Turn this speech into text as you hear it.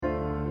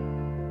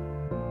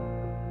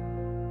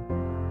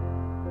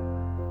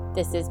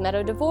This is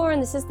Meadow DeVore,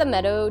 and this is the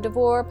Meadow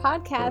DeVore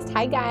podcast.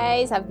 Hi,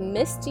 guys. I've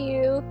missed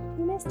you.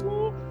 You missed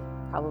me?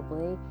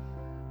 Probably.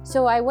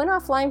 So I went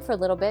offline for a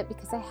little bit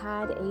because I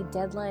had a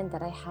deadline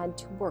that I had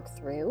to work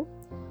through.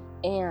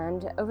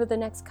 And over the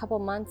next couple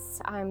months,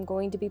 I'm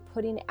going to be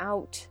putting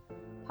out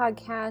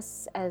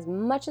podcasts as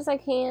much as I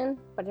can,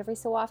 but every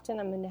so often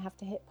I'm going to have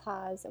to hit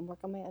pause and work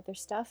on my other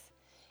stuff.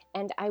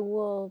 And I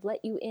will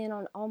let you in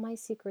on all my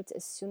secrets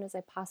as soon as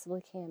I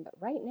possibly can. But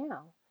right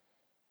now,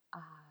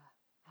 I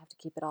have to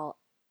keep it all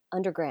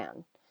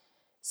underground.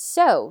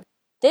 So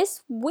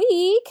this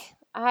week,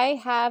 I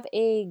have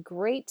a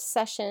great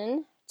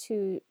session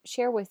to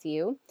share with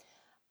you.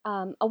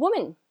 A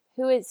woman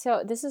who is,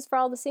 so this is for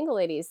all the single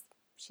ladies.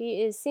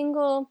 She is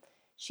single.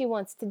 She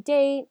wants to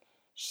date.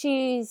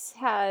 She's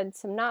had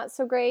some not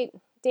so great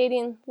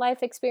dating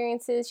life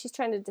experiences. She's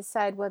trying to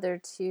decide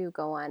whether to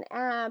go on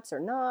apps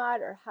or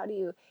not, or how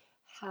do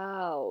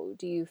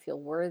you feel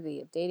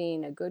worthy of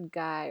dating a good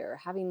guy or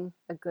having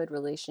a good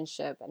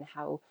relationship, and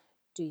how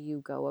do you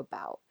go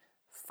about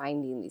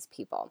finding these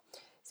people?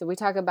 So we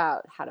talk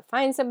about how to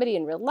find somebody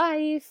in real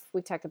life.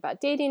 We talk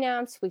about dating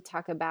apps. We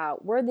talk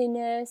about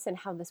worthiness and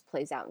how this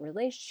plays out in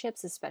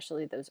relationships,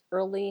 especially those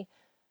early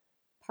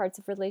parts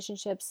of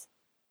relationships.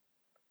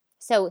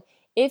 So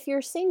if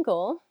you're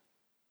single,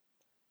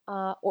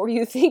 or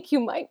you think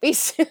you might be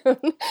soon,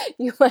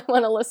 you might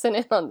want to listen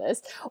in on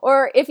this.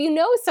 Or if you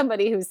know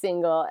somebody who's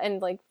single and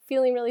like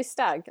feeling really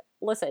stuck,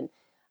 listen.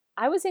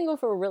 I was single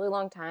for a really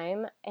long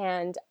time,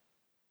 and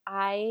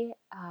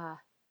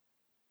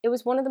it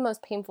was one of the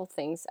most painful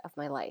things of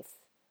my life.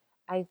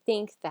 I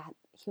think that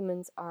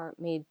humans are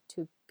made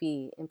to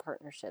be in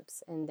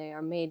partnerships, and they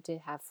are made to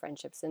have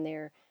friendships, and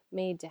they're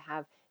made to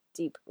have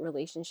deep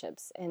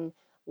relationships. And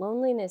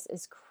loneliness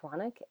is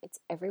chronic, it's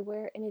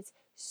everywhere, and it's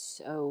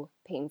so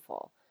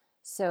painful.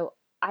 So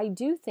I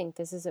do think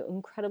this is an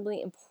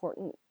incredibly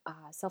important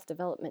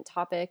self-development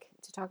topic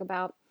to talk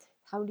about.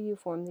 How do you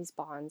form these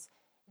bonds,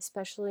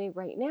 especially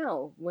right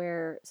now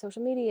where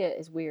social media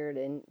is weird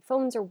and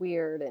phones are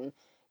weird and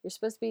you're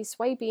supposed to be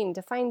swiping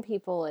to find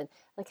people, and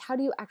like, how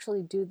do you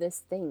actually do this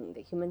thing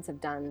that humans have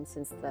done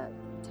since the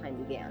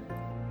time began?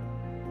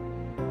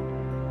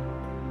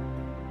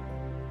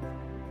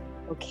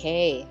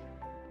 Okay,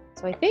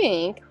 so I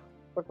think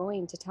we're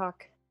going to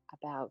talk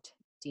about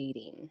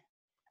dating.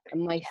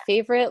 And my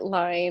favorite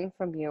line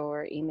from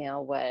your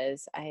email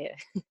was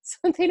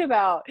something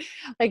about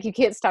like you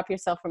can't stop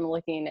yourself from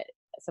looking at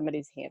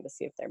somebody's hand to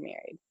see if they're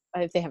married,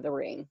 if they have the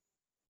ring.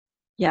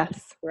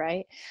 Yes.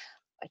 Right?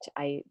 Which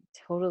I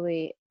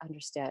totally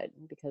understood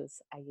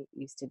because I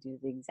used to do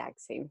the exact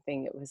same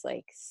thing. It was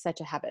like such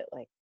a habit.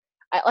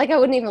 I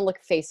wouldn't even look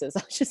at faces.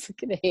 I was just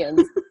looking at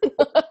hands.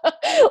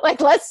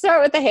 Like, let's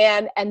start with the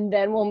hand and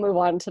then we'll move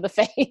on to the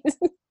face.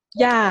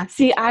 Yeah.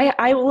 See,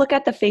 I will look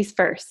at the face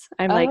first.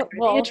 I'm like, are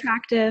they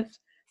attractive?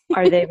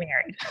 Are they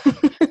married?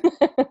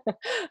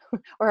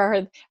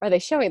 Or are they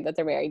showing that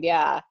they're married?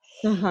 Yeah.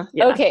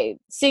 Yeah. Okay.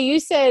 So you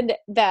said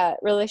that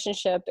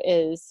relationship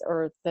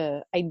or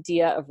the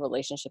idea of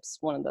relationships is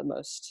one of the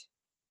most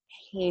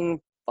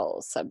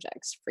painful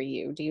subjects for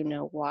you. Do you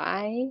know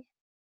why?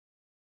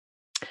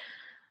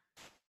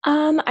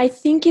 I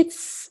think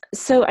it's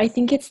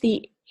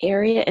the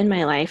area in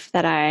my life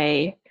that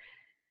I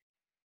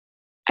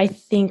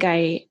think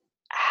I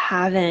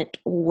haven't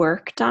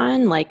worked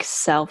on, like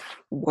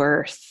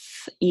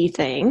self-worth-y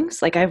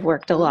things. Like I've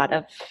worked a lot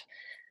of,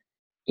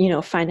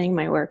 finding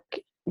my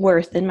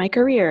worth in my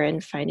career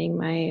and finding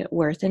my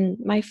worth in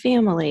my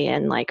family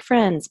and like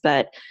friends.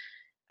 But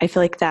I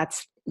feel like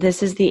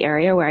this is the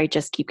area where I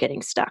just keep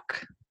getting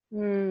stuck.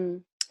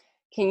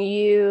 Can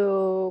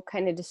you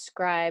kind of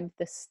describe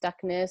the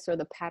stuckness or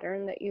the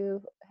pattern that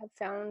you have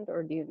found,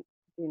 or do you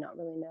not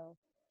really know?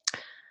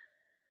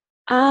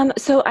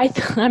 So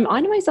I'm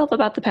on to myself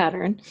about the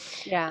pattern.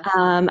 Yeah.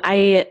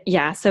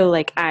 So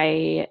like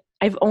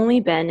I've only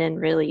been in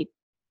really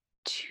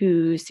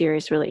 2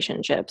 serious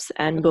relationships,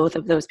 and both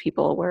of those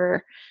people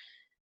were,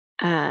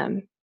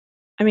 it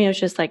was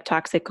just like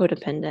toxic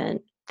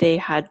codependent. They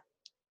had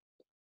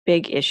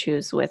big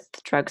issues with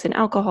drugs and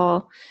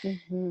alcohol.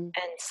 Mm-hmm.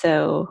 And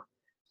so.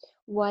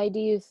 Why do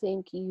you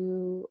think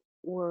you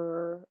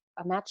were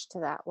a match to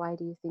that? Why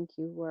do you think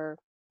you were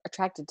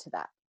attracted to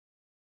that?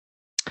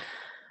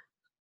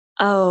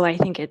 Oh, I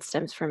think it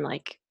stems from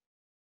like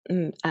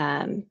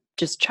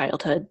just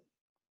childhood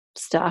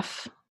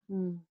stuff.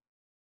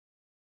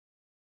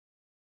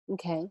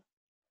 Okay.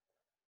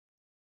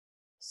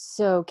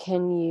 So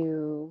can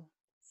you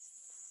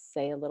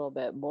say a little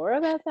bit more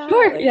about that?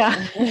 Sure, yeah.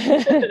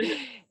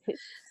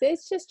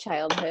 It's just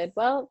childhood.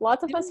 Well,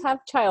 lots of us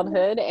have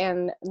childhood,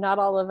 and not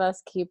all of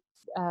us keep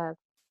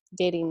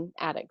dating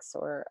addicts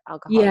or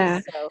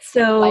alcoholics. Yeah.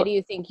 So why do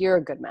you think you're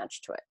a good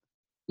match to it?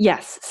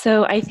 Yes.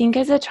 So I think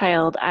as a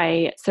child,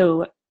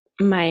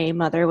 my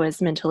mother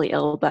was mentally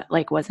ill, but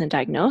like wasn't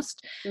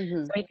diagnosed.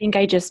 Mm-hmm. So I think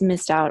I just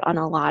missed out on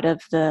a lot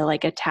of the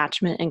like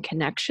attachment and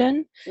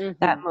connection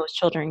that most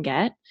children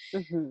get.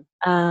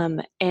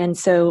 And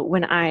so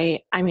when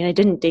I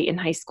didn't date in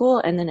high school.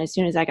 And then as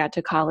soon as I got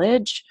to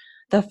college,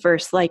 the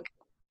first like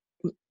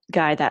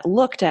guy that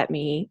looked at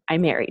me, I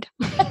married.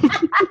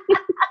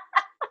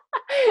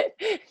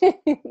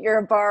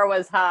 Your bar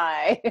was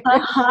high.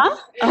 Uh-huh.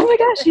 Oh my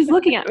gosh, he's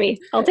looking at me.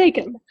 I'll take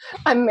him.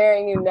 I'm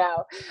marrying you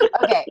now.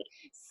 Okay.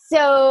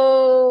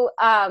 So,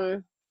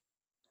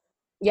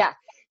 yeah.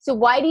 So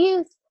why do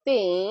you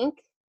think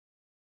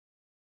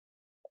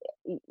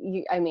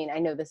I mean, I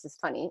know this is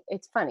funny.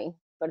 It's funny,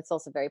 but it's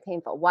also very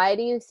painful. Why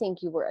do you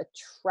think you were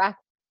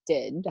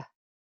attracted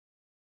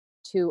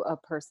to a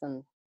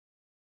person?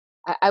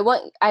 I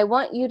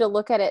want you to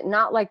look at it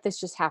not like this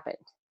just happened.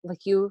 Like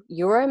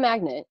you're a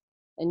magnet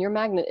and your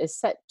magnet is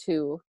set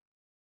to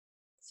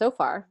so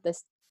far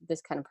this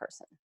kind of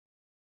person.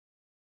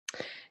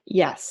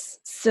 Yes.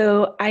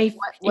 So I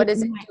What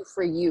does it do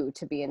for you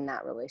to be in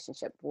that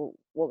relationship?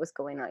 What was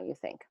going on, you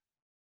think?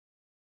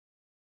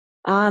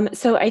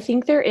 so I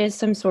think there is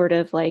some sort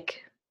of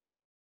like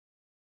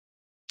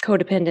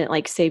codependent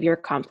like savior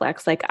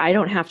complex. Like I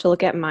don't have to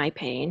look at my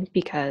pain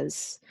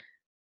because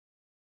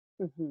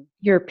Mm-hmm.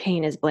 your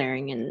pain is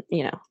blaring and,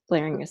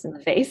 blaring us in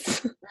the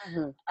face.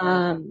 Mm-hmm.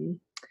 um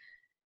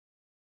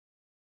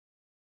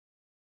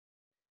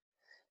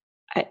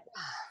I,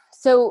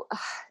 So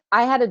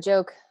I had a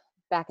joke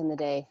back in the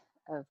day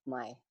of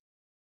my,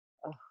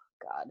 oh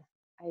God,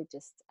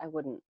 I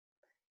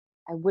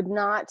would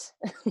not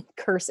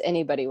curse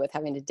anybody with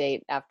having to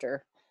date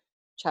after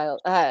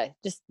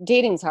just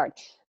dating's hard,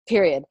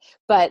 period.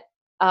 But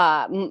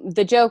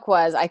the joke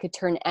was I could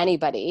turn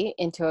anybody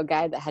into a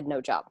guy that had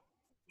no job.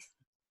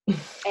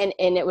 And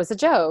it was a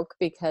joke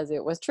because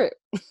it was true.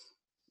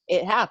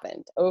 It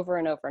happened over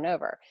and over and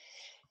over.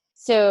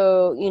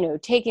 So,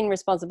 taking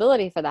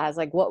responsibility for that is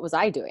like, what was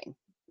I doing?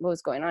 What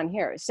was going on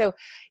here? So,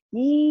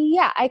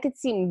 yeah, I could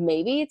see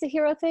maybe it's a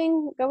hero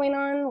thing going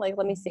on. Like,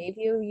 let me save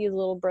you, you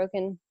little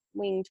broken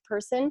winged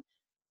person.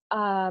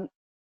 But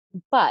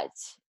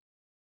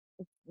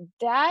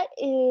that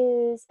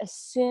is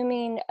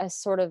assuming a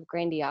sort of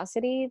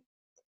grandiosity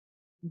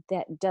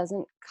that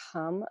doesn't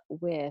come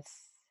with,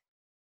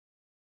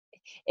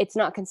 it's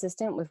not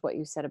consistent with what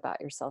you said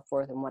about your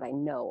self-worth and what I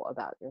know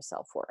about your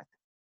self-worth.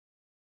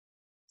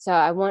 So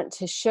I want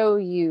to show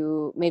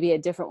you maybe a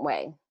different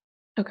way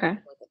okay.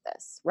 look at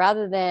this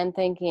rather than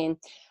thinking,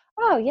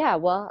 oh yeah,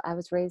 well, I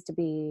was raised to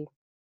be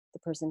the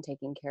person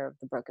taking care of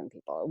the broken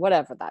people or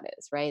whatever that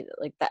is, right?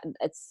 Like that,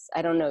 it's,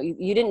 I don't know,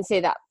 you didn't say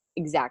that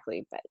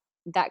exactly, but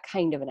that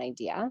kind of an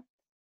idea.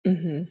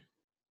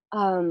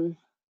 Mm-hmm.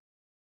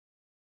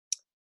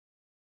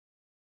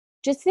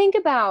 Just think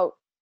about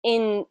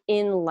in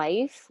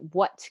life,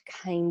 what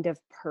kind of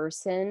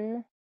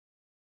person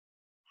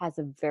has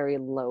a very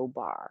low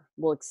bar,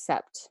 will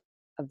accept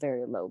a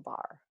very low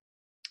bar.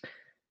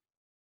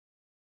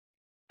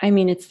 I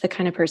mean, it's the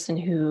kind of person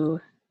who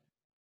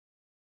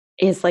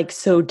is like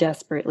so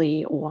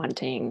desperately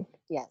wanting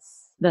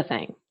Yes. the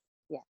thing.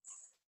 Yes.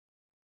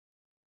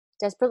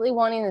 Desperately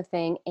wanting the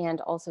thing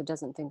and also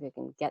doesn't think they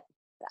can get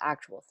the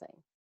actual thing.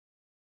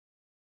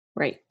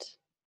 Right.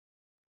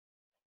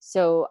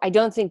 So I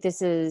don't think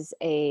this is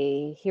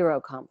a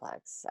hero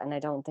complex, and I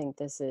don't think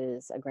this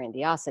is a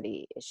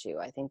grandiosity issue.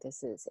 I think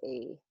this is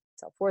a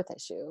self-worth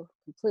issue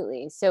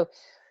completely. So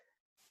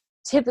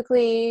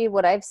typically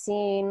what I've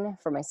seen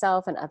for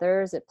myself and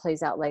others, it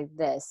plays out like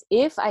this.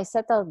 If I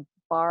set the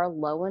bar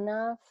low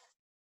enough,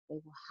 they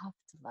will have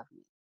to love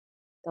me.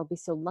 They'll be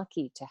so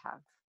lucky to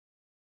have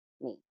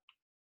me.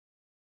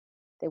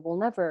 They will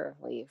never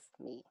leave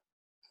me.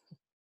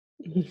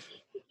 Yeah,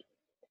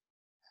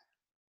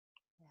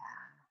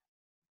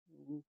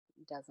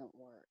 it doesn't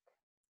work.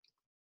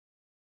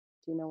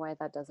 Do you know why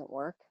that doesn't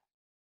work?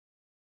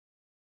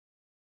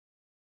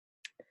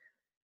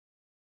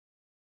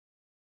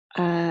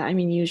 I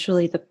mean,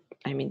 usually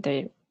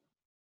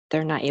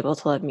they're not able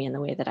to love me in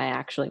the way that I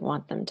actually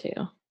want them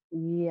to.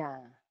 Yeah.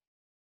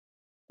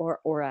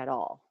 Or at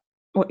all.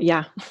 Well,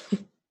 yeah.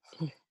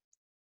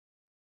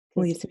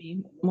 Leaves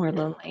me more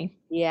lonely.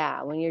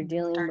 Yeah, when you're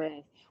dealing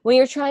with, when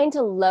you're trying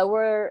to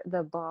lower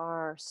the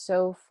bar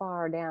so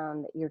far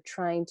down that you're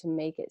trying to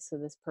make it so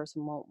this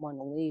person won't want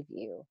to leave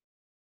you,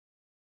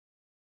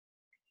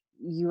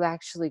 you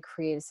actually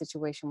create a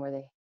situation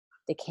where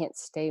they can't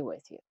stay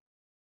with you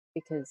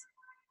because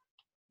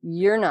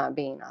you're not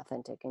being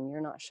authentic and you're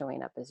not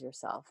showing up as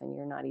yourself and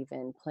you're not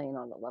even playing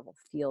on a level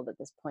field at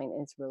this point,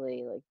 and it's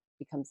really like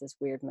becomes this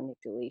weird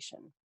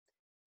manipulation.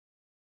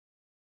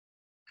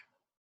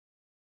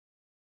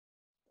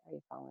 Are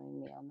you following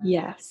me on that?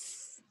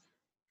 Yes.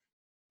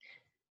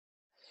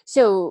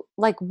 So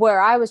like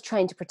where I was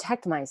trying to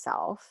protect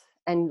myself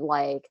and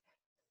like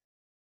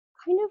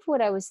kind of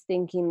what I was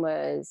thinking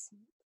was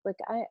like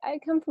I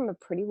come from a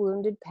pretty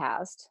wounded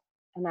past,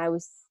 and I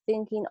was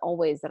thinking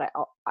always that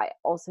I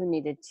also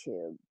needed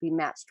to be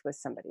matched with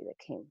somebody that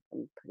came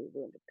from a pretty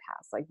wounded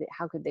past. Like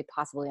how could they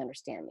possibly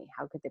understand me?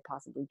 How could they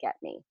possibly get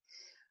me?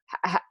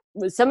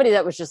 Was somebody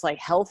that was just like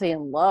healthy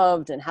and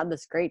loved and had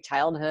this great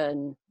childhood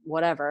and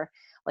whatever,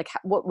 like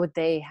what would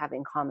they have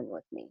in common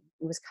with me?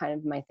 It was kind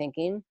of my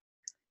thinking.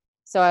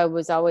 So I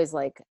was always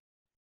like,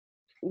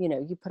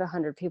 you put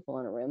 100 people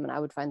in a room and I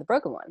would find the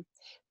broken one.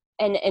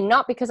 and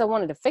not because I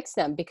wanted to fix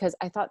them, because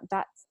I thought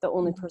that's the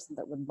only person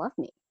that would love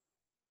me.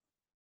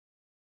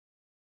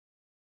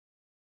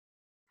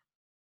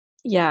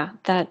 Yeah,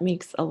 that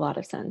makes a lot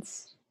of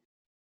sense.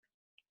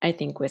 I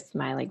think with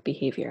my like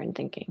behavior and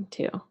thinking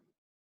too.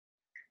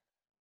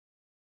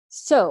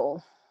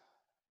 So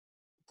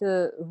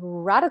the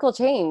radical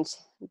change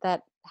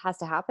that has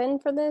to happen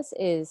for this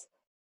is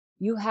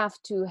you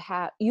have to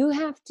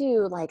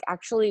like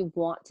actually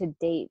want to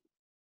date.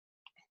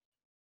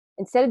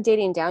 Instead of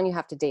dating down, you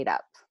have to date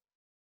up.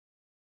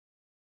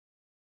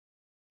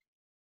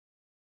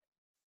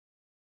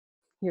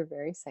 You're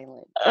very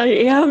silent.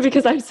 Yeah,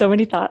 because I have so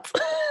many thoughts.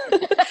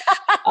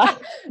 My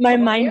What are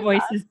mind your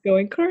voice is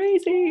going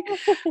crazy.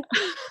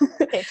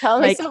 Okay, tell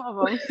me Like, some of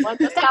them. What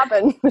just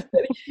happened?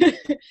 She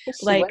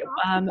like, went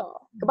off the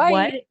call. Goodbye.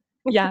 what?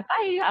 Yeah,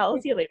 bye. I'll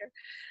see you later.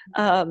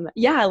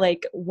 Yeah,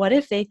 like, what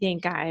if they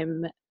think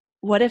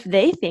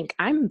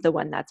I'm the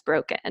one that's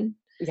broken?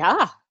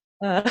 Yeah.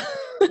 Uh,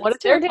 What it's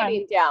if they're terrifying.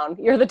 dating down?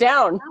 You're the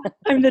down.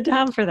 I'm the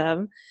down for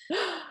them.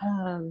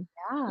 Um,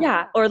 yeah,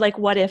 Yeah. or like,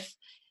 what if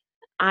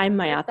I'm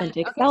my What if that,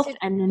 authentic okay, self so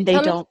and then tell me they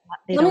tell me don't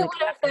what if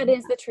accept that me?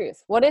 is the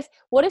truth? What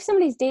if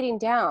somebody's dating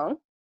down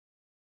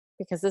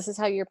because this is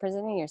how you're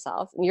presenting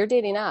yourself and you're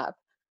dating up?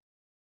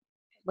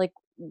 Like,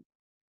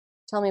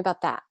 tell me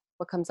about that.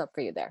 What comes up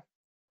for you there?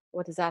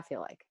 What does that feel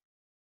like?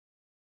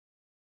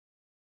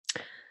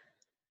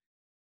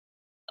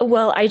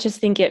 Well, I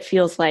just think it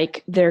feels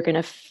like they're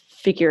gonna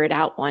figure it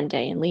out one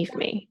day and leave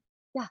me.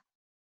 Yeah.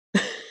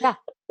 Yeah.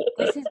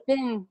 This has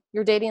been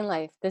your dating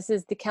life. This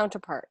is the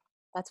counterpart.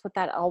 That's what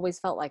that always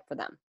felt like for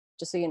them,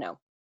 just so you know.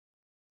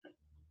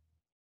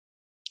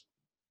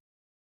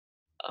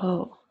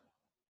 Oh,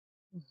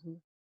 Mhm.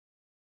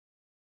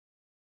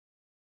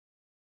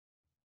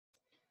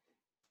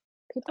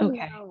 People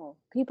okay. know.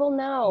 People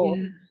know.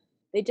 Yeah.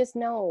 They just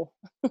know.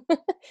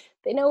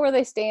 They know where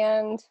they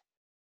stand.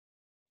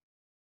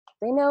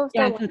 They know if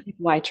Yeah, they're I like, feel like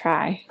why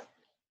try?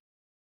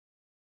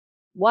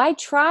 why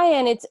try?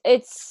 And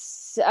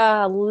it's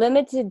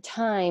limited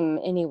time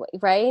anyway,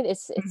 right?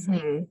 It's like,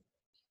 Mhm.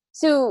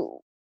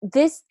 so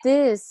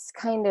this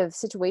kind of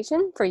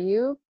situation for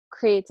you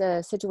creates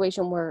a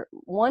situation where,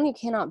 one, you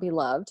cannot be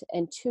loved,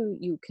 and two,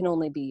 you can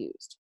only be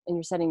used, and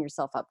you're setting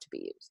yourself up to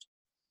be used.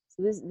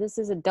 So this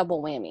is a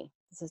double whammy.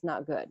 This is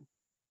not good.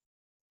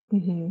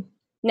 Mhm.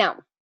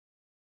 Now,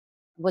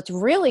 what's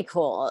really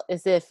cool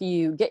is if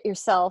you get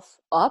yourself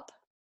up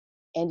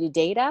and you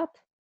date up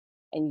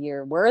and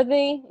you're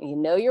worthy, and you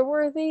know you're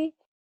worthy,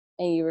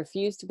 and you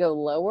refuse to go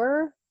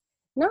lower.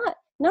 Not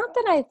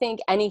that I think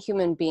any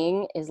human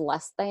being is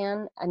less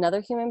than another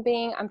human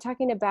being. I'm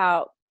talking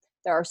about,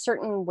 there are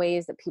certain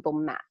ways that people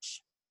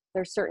match.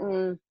 There's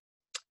certain,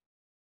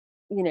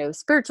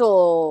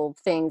 spiritual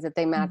things that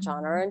they match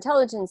on, or Mhm.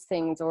 intelligence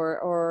things,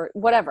 or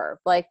whatever.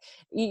 Like,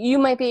 you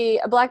might be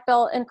a black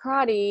belt in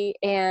karate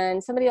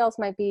and somebody else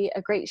might be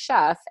a great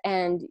chef,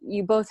 and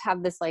you both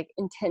have this like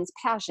intense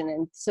passion,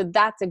 and so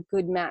that's a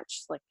good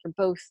match. Like, you're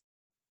both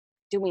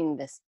doing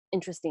this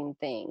interesting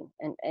thing,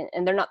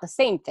 and they're not the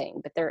same thing,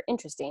 but they're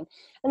interesting.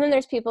 And then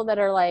there's people that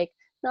are like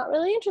not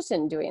really interested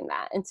in doing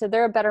that, and so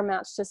they're a better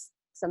match to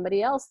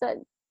somebody else that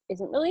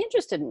isn't really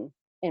interested in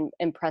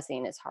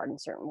impressing as hard in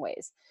certain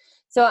ways.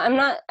 So I'm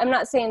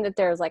not saying that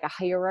there's like a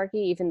hierarchy,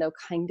 even though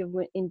kind of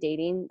in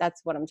dating,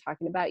 that's what I'm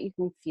talking about. You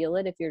can feel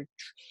it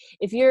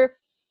if you're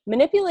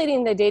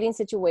manipulating the dating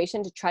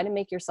situation to try to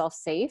make yourself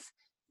safe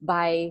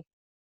by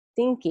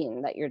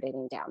thinking that you're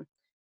dating down.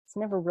 It's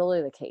never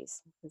really the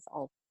case, because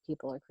all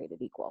people are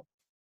created equal.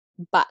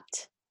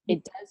 But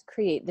it does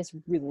create this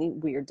really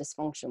weird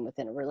dysfunction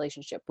within a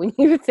relationship when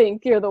you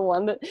think you're the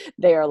one that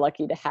they are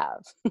lucky to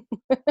have.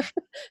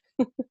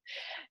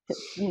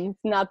 It's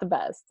not the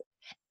best.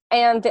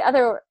 And the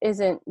other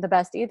isn't the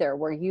best either,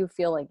 where you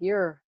feel like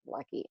you're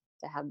lucky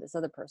to have this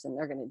other person.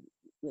 They're going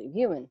to leave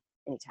you in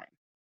anytime.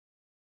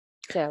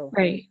 So,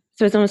 Right.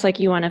 So it's almost like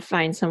you wanna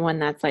find someone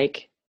that's,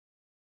 like,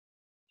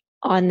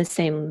 on the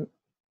same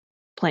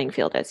playing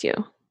field as you.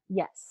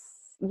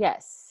 yes,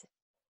 yes.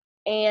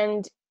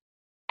 And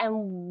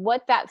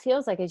what that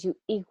feels like is you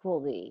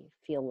equally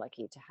feel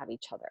lucky to have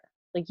each other.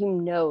 Like,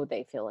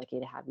 they feel lucky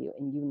to have you,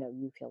 and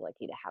you feel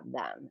lucky to have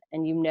them,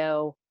 and you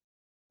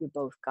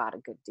both got a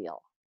good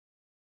deal.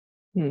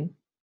 Hmm.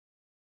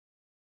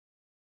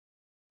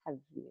 Have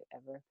you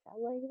ever felt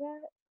like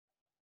that?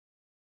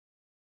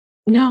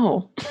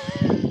 No.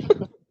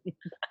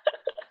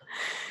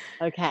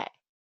 Okay.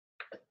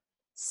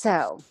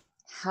 So,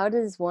 how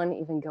does one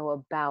even go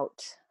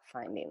about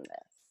finding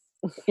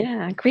this?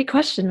 Yeah, great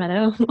question,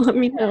 Meadow. Let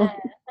me know.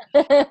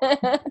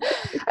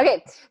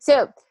 Okay,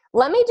 so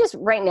let me just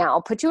right now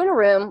put you in a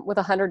room with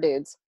 100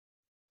 dudes.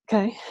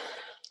 Okay.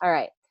 All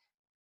right.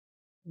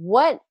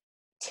 What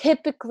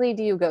typically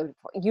do you go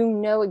for? You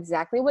know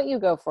exactly what you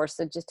go for,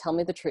 so just tell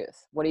me the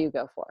truth. What do you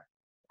go for?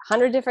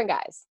 100 different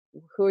guys.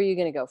 Who are you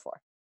going to go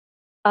for?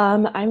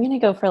 I'm gonna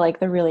go for, like,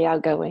 the really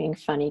outgoing,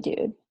 funny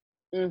dude,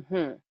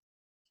 Mm-hmm.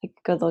 like,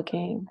 good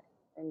looking.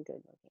 And good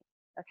looking.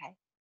 Okay.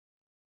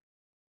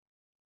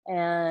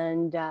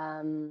 And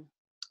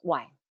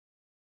why?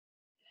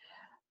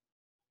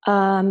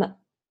 Um,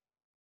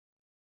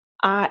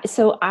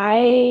 so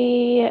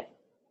I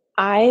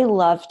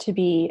love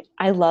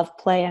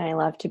play and I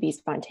love to be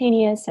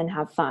spontaneous and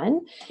have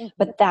fun, Mhm.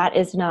 but that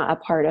is not a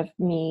part of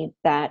me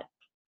that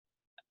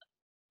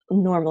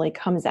normally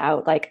comes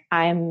out. Like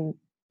I'm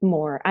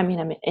I'm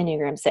an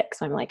Enneagram 6,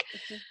 so I'm like,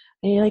 Mhm.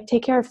 I need to like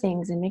take care of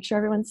things and make sure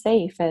everyone's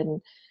safe.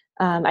 And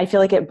I feel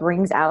like it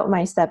brings out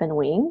my 7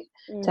 wing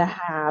to Mhm.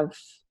 have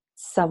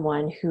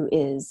someone who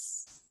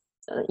is,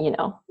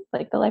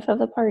 like the life of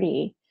the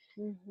party.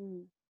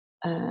 Mhm.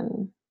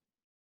 Um,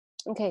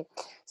 Okay,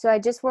 so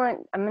I'm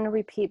going to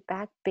repeat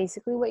back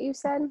basically what you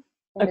said,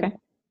 okay.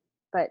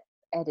 but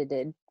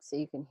edited so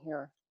you can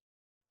hear.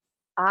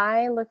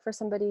 I look for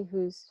somebody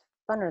who's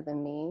funner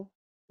than me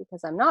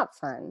because I'm not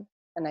fun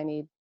and I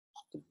need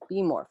to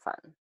be more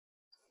fun.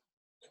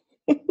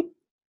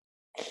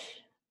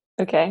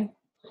 Okay.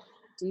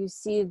 Do you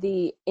see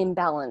the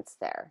imbalance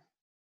there?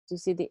 Do you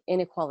see the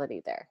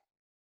inequality there?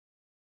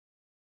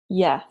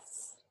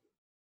 Yes.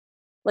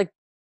 Like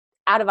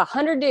out of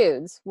 100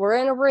 dudes, we're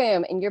in a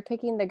room and you're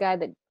picking the guy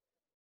that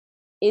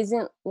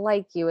isn't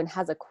like you and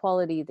has a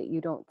quality that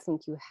you don't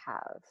think you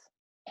have.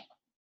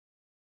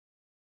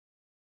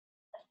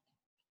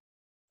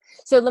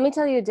 So let me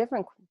tell you a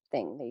different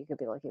thing that you could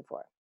be looking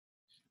for.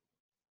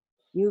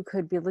 You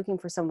could be looking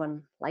for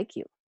someone like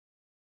you,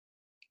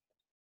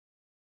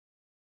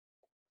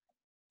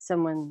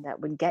 someone that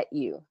would get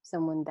you,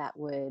 someone that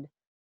would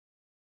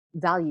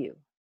value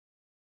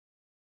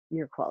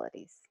your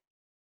qualities.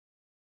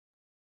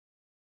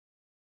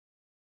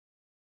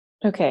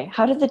 Okay.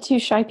 How did the 2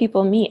 shy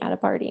people meet at a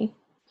party?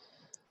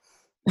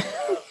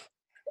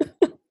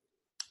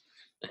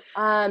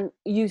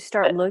 You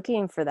start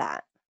looking for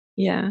that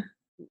Yeah.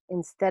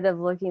 instead of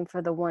looking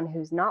for the one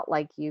who's not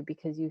like you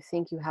because you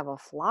think you have a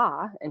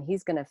flaw and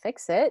he's going to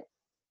fix it.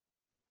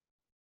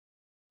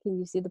 Can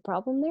you see the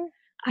problem there?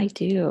 I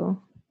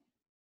do.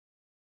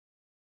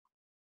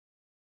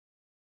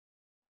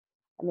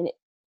 I mean,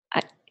 I,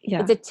 it's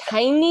yeah. a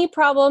tiny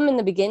problem in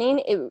the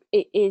beginning.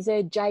 It is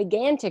a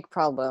gigantic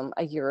problem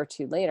a year or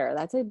two later.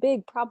 That's a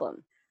big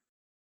problem.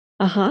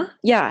 Uh-huh.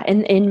 Yeah,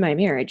 and in my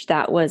marriage,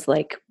 that was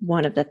like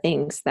one of the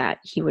things that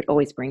he would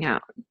always bring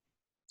out.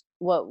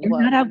 You're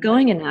What not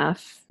outgoing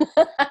enough.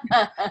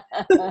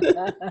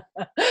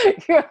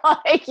 You're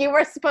like, you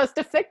were supposed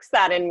to fix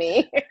that in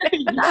me.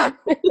 Yeah.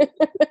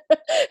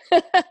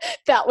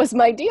 That was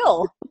my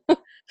deal.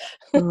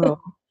 Oh.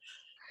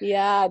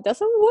 Yeah, it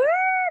doesn't work.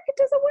 It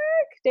doesn't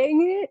work.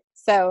 Dang it.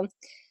 So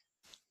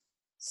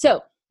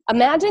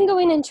imagine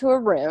going into a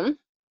room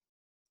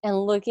and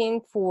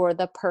looking for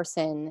the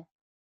person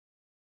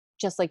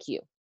just like you.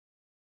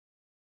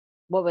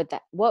 What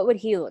would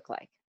he look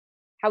like?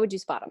 How would you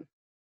spot him?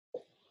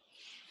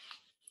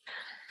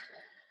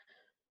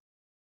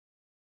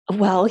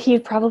 Well,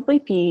 he'd probably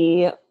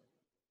be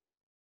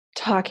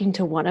talking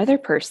to one other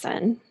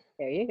person.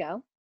 There you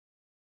go.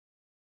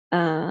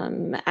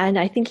 And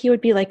I think he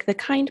would be like the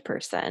kind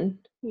person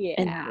in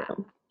the Yeah.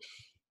 room.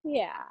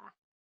 Yeah.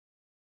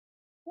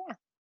 Yeah.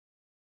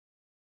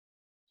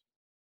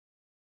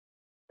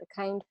 The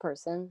kind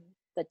person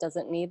that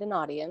doesn't need an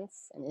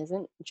audience and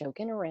isn't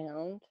joking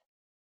around,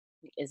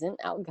 isn't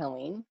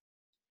outgoing.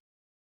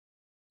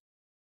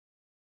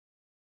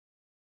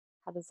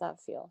 How does that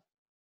feel?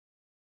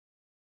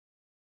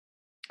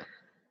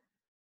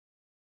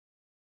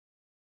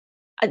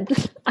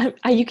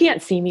 You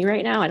can't see me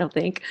right now, I don't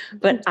think,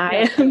 but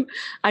No.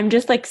 I'm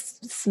just like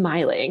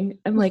smiling.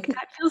 I'm like,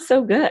 that feels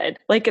so good.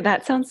 Like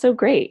that sounds so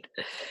great.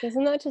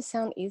 Doesn't that just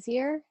sound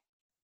easier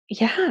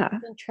Yeah.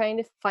 than trying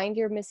to find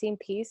your missing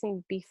piece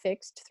and be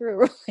fixed through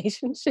a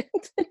relationship?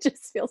 It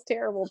just feels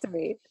terrible to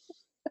me.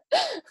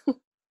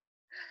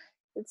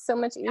 It's so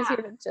much easier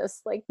to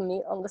just like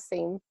meet on the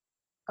same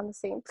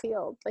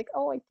field. Like,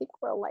 oh, I think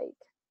we're alike.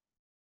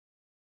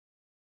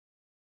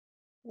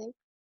 I think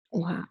I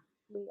think Wow.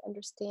 we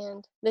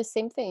understand the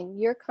same thing.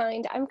 You're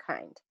kind, I'm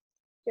kind.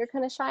 You're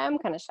kind of shy, I'm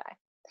kind of shy.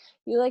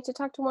 You like to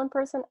talk to one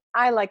person,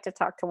 I like to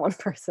talk to one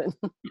person.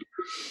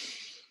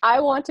 I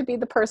want to be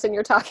the person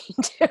you're talking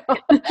to.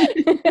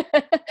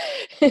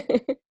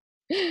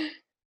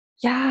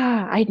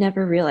 Yeah, I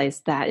never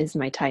realized that is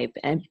my type,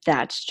 and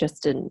that's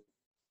just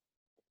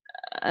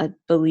a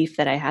belief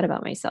that I had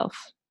about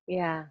myself.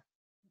 Yeah.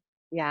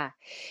 Yeah.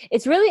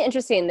 It's really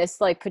interesting this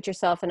like put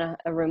yourself in a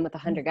room with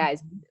 100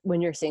 guys Mhm.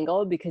 when you're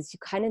single because you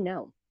kind of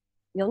know.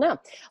 You'll know.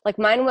 Like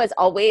mine was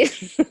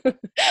always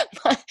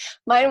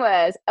mine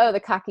was the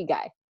cocky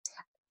guy.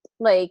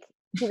 Like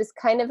he was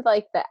kind of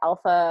like the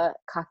alpha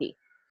cocky.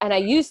 And I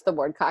used the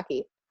word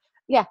cocky.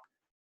 Yeah,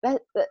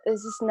 that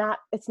is just not,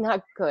 it's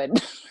not good.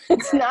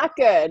 It's not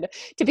good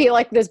to be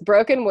like this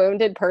broken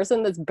wounded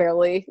person that's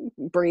barely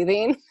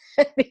breathing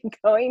and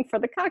going for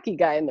the cocky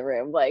guy in the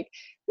room like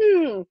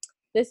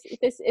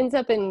this ends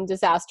up in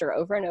disaster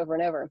over and over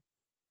and over.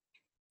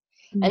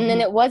 And then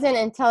Mhm. it wasn't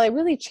until I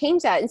really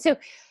changed that. And so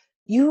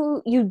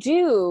you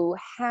do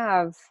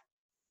have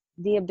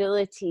the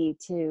ability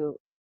to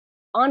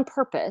on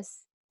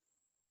purpose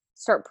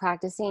start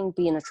practicing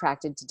being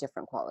attracted to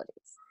different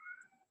qualities.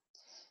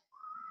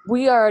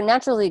 we are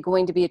naturally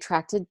going to be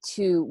attracted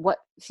to what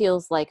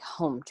feels like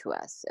home to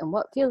us. And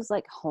what feels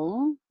like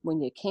home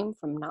when you came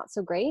from not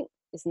so great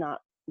is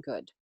not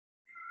good.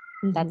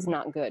 That's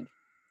not good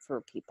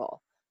for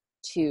people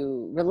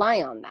to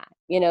rely on that,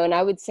 and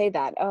I would say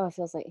that, oh, he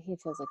feels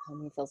like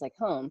home, he feels like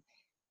home.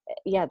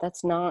 Yeah,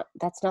 that's not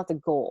the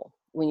goal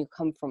when you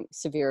come from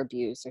severe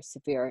abuse or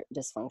severe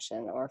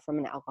dysfunction or from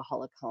an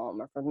alcoholic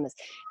home or from this.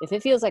 If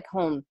it feels like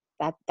home,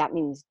 that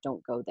means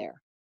don't go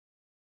there.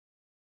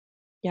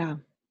 Yeah.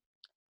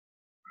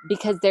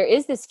 Because there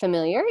is this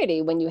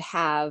familiarity when you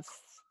have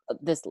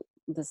this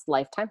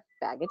lifetime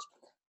baggage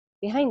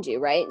behind you,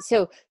 right?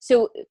 So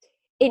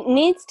it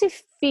needs to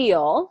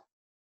feel,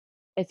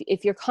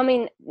 if you're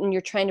coming and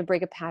you're trying to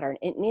break a pattern,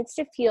 it needs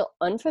to feel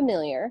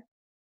unfamiliar,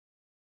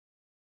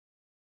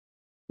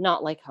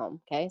 not like home.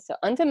 Okay, so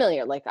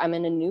unfamiliar, like I'm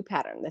in a new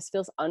pattern, this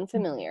feels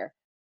unfamiliar,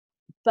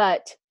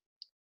 but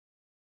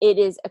it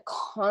is a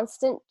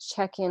constant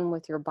check-in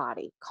with your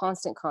body,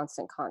 constant.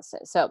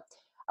 So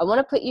I want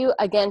to put you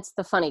against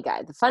the funny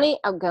guy, the funny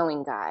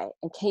outgoing guy,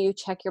 and can you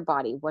check your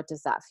body? What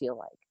does that feel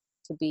like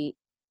to be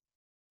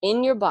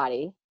in your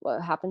body?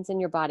 What happens in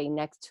your body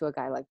next to a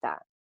guy like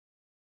that?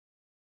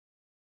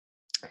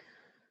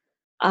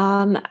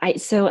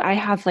 I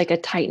have like a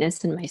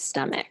tightness in my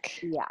stomach.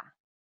 Yeah.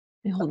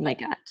 I hold my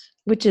gut,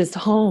 which is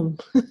home.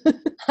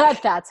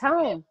 That's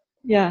home.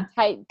 Yeah.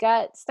 Tight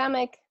gut,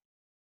 stomach.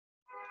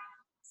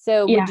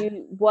 So Yeah.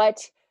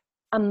 what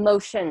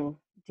emotion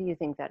do you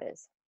think that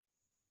is?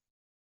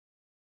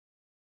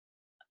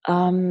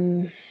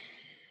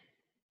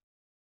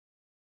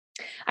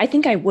 I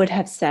think I would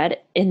have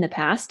said in the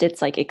past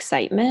it's like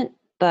excitement,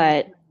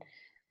 but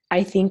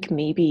I think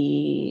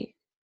maybe,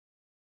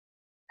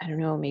 I don't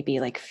know, maybe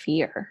like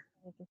fear.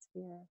 I think it's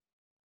fear.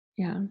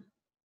 Yeah.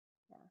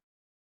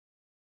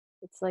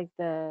 It's like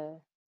the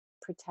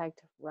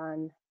protect,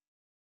 run,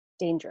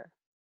 danger.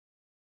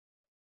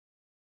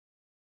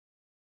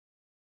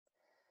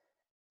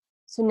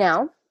 So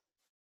now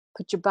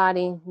put your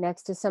body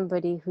next to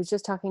somebody who's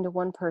just talking to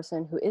one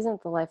person who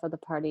isn't the life of the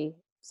party,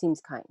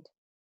 seems kind.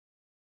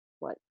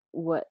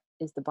 What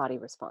is the body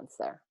response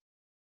there?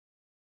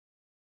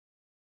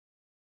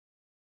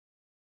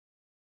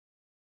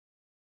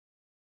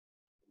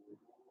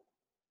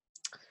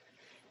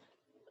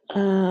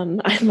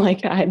 I'm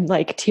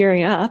like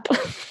tearing up.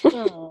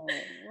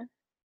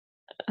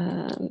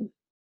 um,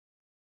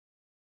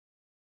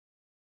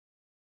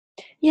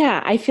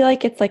 yeah, I feel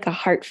like it's like a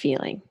heart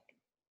feeling,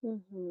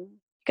 Mm-hmm.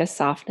 like a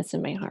softness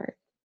in my heart.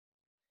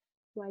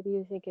 Why do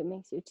you think it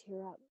makes you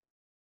tear up?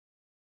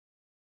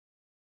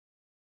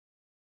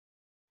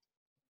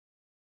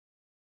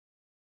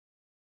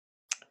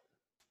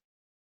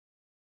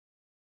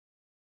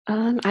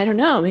 I don't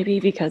know,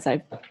 maybe because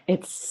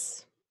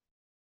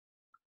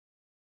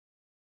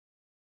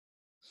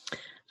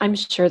I'm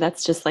sure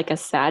that's just like a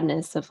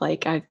sadness of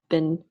like I've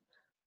been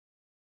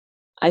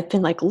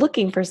like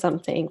looking for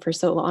something for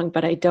so long,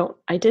 but I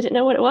didn't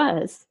know what it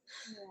was.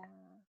 Yeah.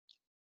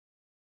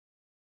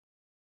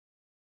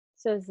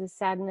 So is the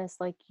sadness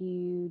like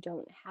you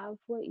don't have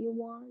what you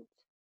want?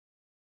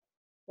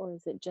 Or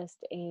is it just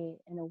an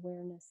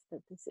awareness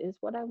that this is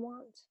what I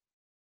want?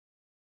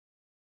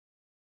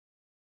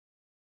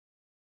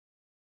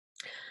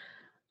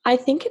 I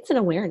think it's an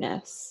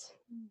awareness.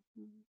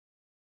 Mm-hmm.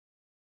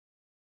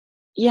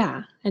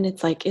 Yeah, and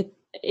it's like it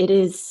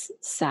is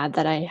sad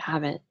that I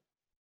haven't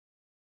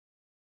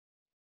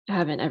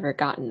ever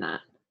gotten that.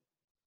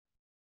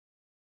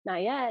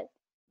 Not yet.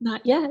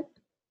 Not yet.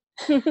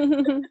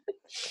 Not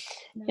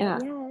Yeah.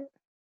 yet.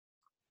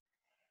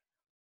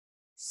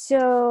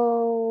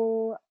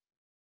 So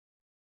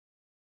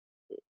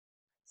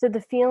the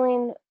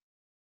feeling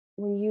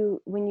when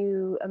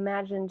you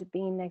imagined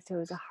being next to it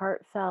was a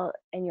heartfelt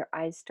and your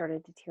eyes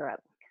started to tear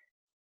up.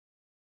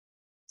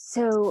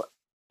 So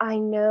I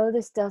know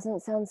this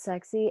doesn't sound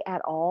sexy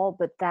at all,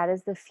 but that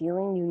is the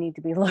feeling you need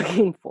to be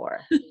looking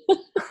for.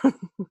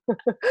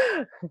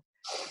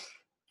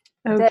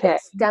 Okay. The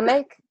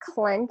stomach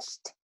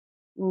clenched,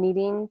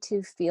 needing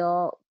to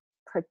feel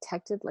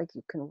protected like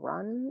you can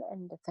run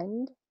and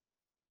defend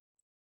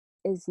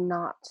is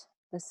not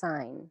the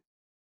sign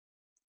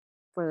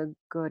for a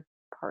good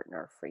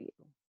partner for you.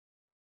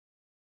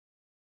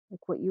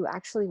 Like what you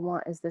actually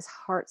want is this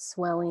heart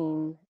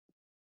swelling,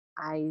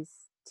 eyes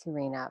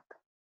tearing up.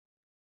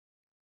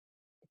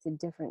 It's a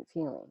different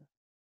feeling.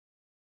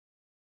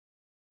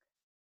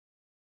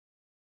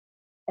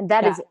 And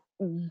that Yeah. is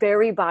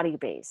very body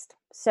based.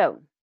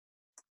 So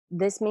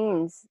this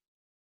means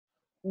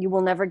you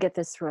will never get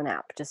this through an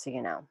app, just so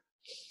you know.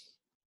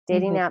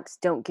 Dating apps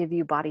don't give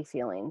you body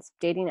feelings.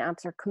 Dating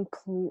apps are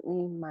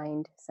completely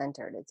mind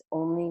centered. It's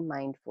only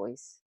mind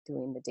voice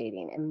doing the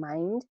dating. And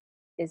mind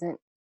isn't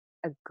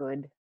a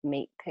good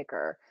mate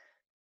picker.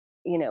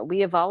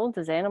 We evolved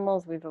as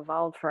animals. We've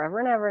evolved forever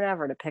and ever and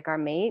ever to pick our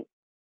mate.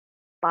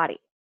 Body,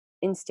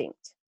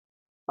 instinct,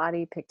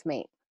 body picked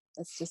mate.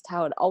 That's just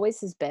how it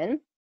always has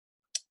been.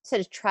 So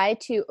to try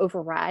to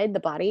override the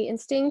body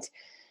instinct,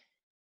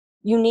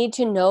 you need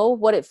to know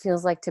what it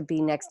feels like to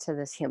be next to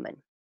this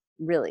human.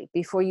 really,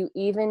 before you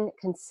even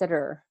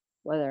consider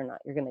whether or not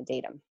you're going to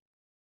date him.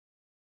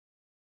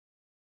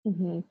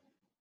 Mm-hmm.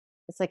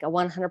 It's like a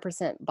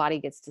 100% body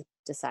gets to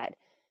decide.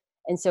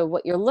 And so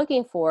what you're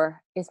looking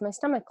for is my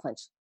stomach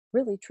clenched.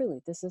 Really,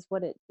 truly, this is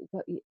what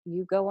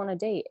you go on a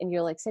date and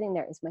you're like sitting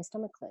there, is my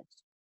stomach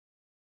clenched?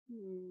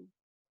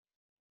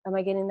 Am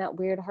I getting that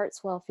weird heart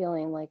swell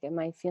feeling? Like, am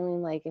I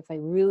feeling like if I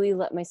really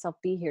let myself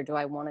be here, do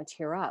I want to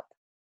tear up?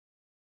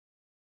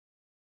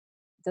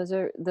 Those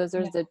are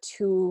the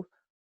two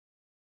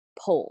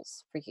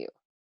poles for you.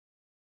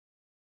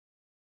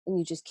 And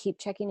you just keep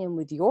checking in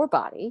with your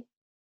body,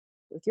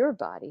 with your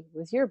body,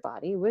 with your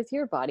body, with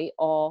your body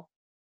all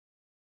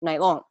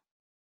night long.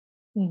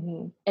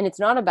 Mm-hmm. And it's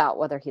not about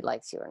whether he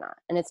likes you or not.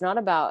 And it's not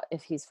about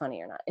if he's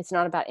funny or not. It's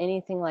not about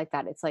anything like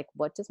that. It's like,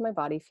 what does my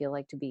body feel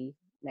like to be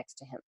next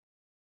to him?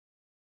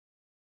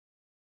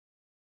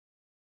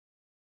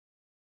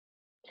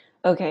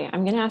 Okay,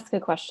 I'm going to ask a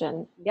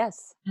question.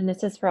 Yes. And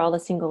this is for all the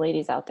single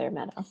ladies out there,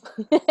 Meadow.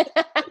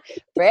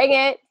 Bring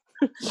it.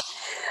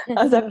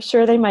 As I'm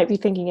sure they might be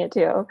thinking it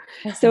too.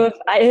 So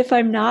if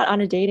I'm not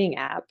on a dating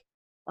app,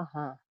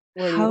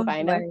 where do you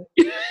find them?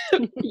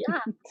 Yeah.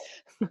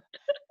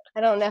 I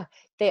don't know.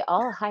 They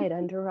all hide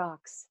under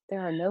rocks. There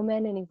are no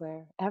men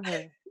anywhere,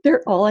 ever.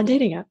 They're all on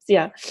dating apps,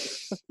 yeah.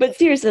 But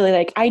seriously,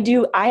 like I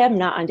am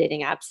not on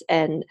dating apps,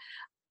 and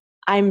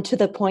I'm to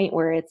the point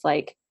where it's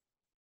like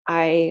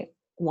I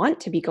want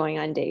to be going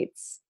on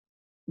dates,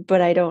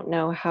 but I don't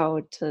know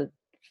how to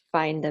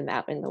find them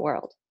out in the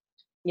world.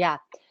 Yeah.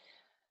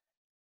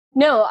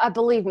 No,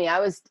 believe me, I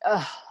was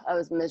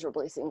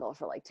miserably single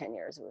for like 10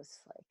 years. It was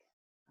like,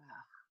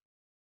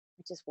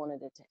 I just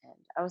wanted it to end.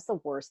 I was the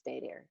worst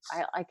dater.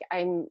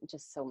 I'm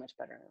just so much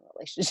better in a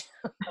relationship.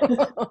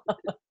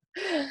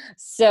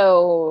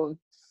 So,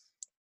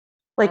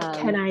 like,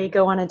 can I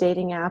go on a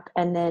dating app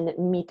and then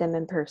meet them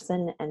in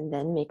person and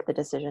then make the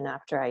decision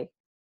after I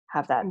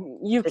have that?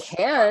 You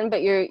can,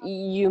 but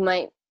you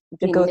might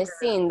be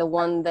missing the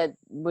one that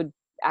would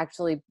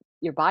actually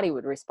your body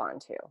would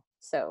respond to.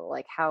 So,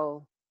 like,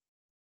 how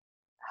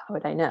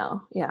would I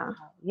know? Yeah.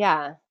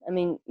 Yeah. I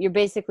mean, you're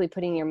basically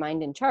putting your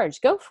mind in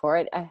charge. Go for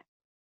it. I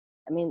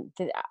mean,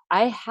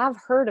 I have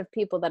heard of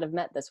people that have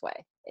met this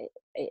way.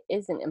 It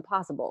isn't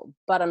impossible,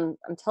 but I'm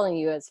telling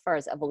you, as far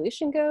as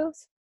evolution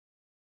goes,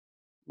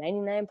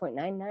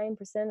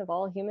 99.99% of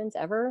all humans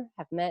ever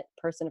have met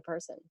person to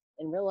person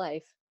in real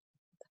life.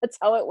 That's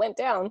how it went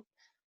down.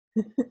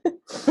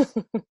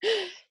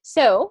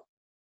 So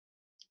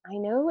I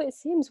know it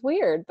seems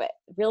weird, but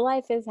real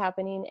life is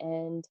happening.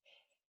 And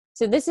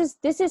so this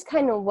is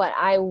kind of what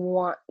I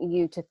want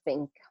you to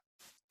think.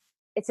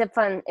 It's a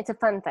fun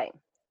thing.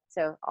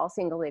 So all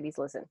single ladies,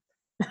 listen.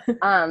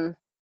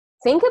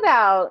 Think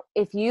about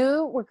if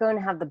you were going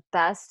to have the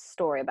best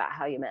story about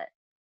how you met.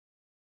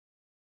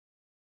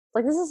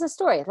 Like, this is a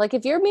story. Like,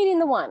 if you're meeting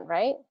the one,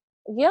 right?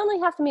 You only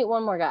have to meet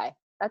one more guy.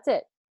 That's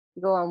it.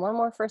 You go on one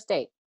more first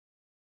date.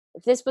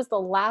 If this was the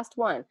last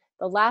one,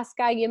 the last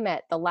guy you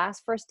met, the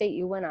last first date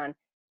you went on,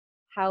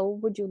 how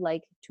would you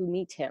like to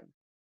meet him?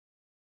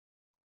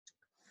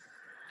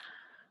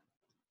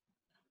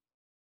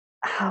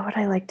 How would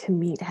I like to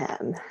meet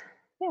him?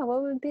 Yeah,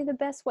 what would be the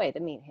best way to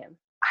meet him?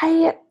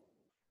 I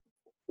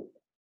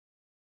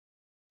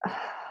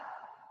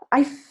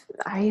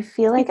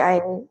feel like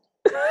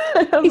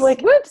he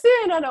swoops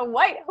in on a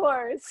white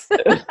horse.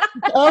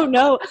 Oh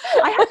no,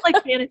 I have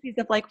like fantasies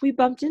of like we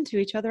bumped into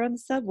each other on the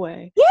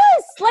subway.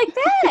 Yes, like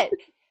that.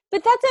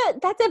 But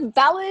that's a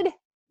valid.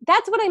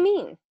 That's what I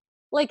mean.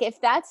 Like, if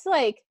that's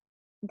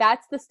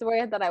the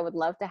story that I would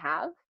love to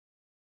have.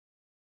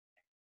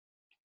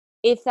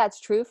 If that's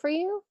true for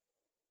you,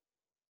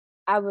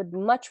 I would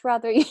much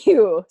rather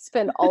you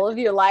spend all of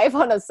your life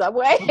on a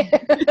subway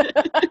with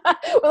a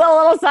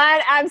little sign,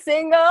 I'm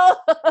single.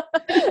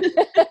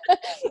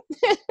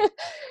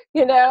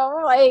 You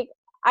know, like,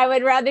 I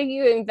would rather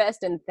you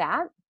invest in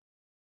that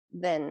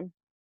than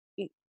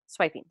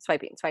swiping.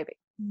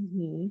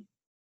 Mm-hmm.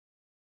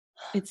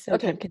 It's so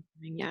time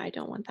consuming. Yeah, I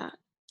don't want that.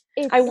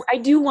 I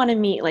do want to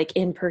meet like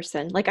in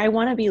person. Like, I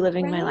want to be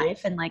living my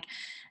life, and like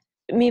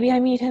maybe I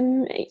meet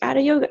him at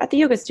the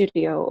yoga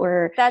studio,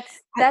 or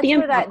that's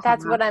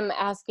what I'm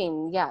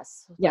asking.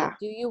 Yes. Yeah. Like,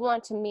 do you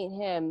want to meet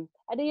him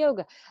at a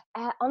yoga,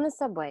 on the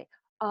subway,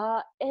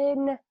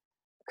 in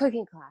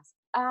cooking class,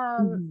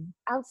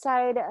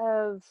 outside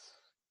of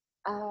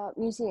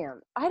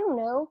museum? I don't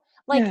know.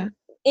 Like,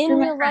 in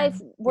real life,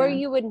 where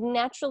you would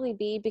naturally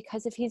be,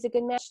 because if he's a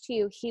good match to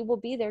you, he will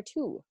be there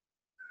too.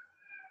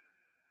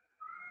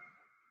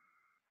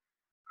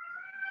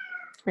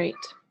 Right.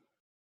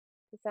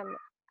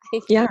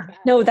 Yeah.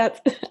 No,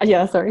 that's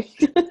yeah. Sorry.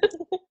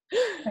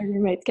 My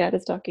roommate's cat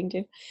is talking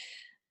to.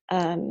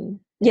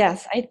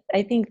 Yes,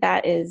 I think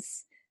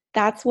that's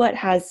what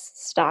has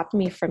stopped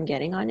me from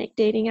getting on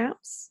dating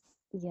apps.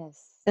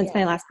 Yes. Since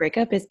my last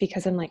breakup, is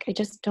because I'm like, I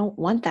just don't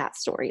want that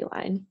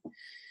storyline.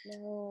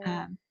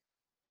 No.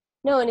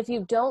 No, and if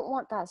you don't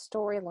want that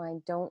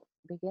storyline, don't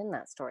begin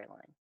that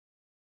storyline.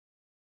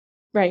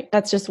 Right.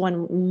 That's just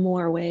one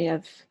more way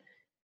of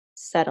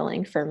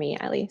settling for me,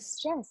 at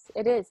least. Yes,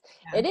 it is.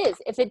 Yeah. It is.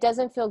 If it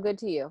doesn't feel good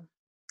to you,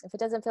 if it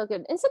doesn't feel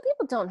good, and some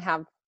people don't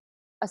have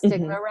a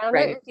stigma Hmm. around it.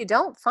 Right. If you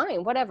don't,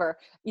 fine, whatever.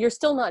 You're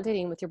still not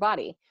dating with your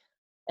body.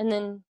 And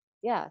then,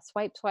 yeah,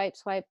 swipe, swipe,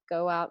 swipe,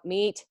 go out,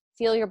 meet,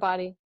 feel your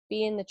body,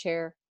 be in the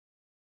chair,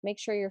 make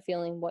sure you're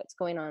feeling what's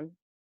going on.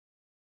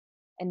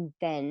 And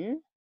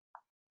then,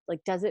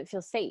 like, does it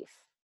feel safe?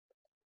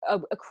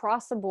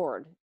 Across the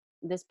board,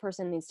 this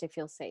person needs to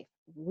feel safe,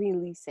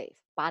 really safe,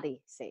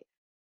 body safe.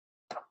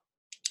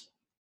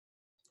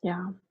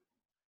 Yeah.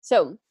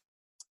 So,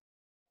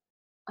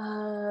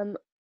 um,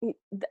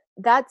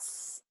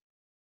 that's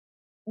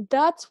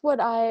what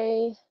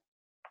I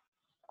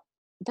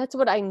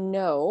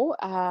know.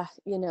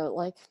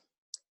 Like,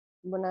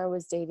 when I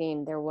was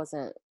dating, there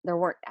weren't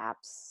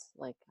apps.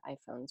 Like,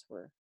 iPhones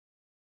were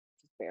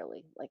just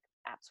barely like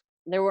apps.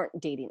 There weren't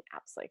dating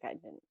apps. Like, I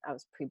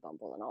was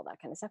pre-Bumble and all that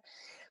kind of stuff.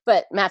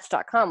 But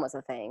Match.com was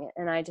a thing.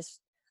 And I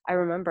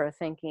remember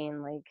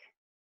thinking, like,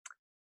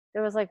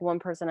 there was like one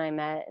person I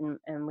met,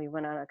 and we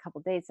went on a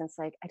couple dates, and it's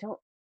like, I don't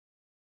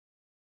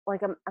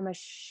like,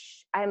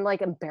 I'm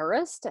like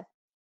embarrassed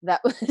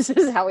that this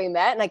is how we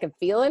met, and I could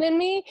feel it in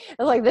me.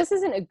 I was like, this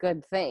isn't a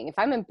good thing. If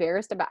I'm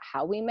embarrassed about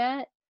how we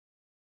met,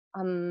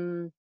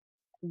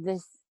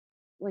 this,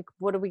 like,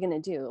 what are we gonna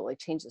do, like,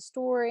 change the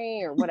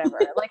story or whatever?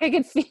 Like, I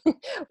could feel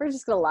we're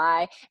just gonna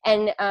lie.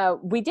 And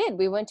we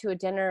went to a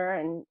dinner,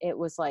 and it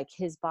was like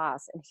his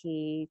boss, and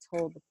he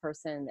told the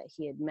person that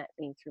he had met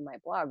me through my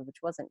blog,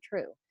 which wasn't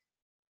true.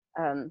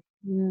 um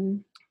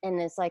Mm.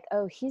 and it's like,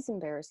 oh, he's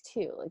embarrassed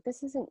too. Like,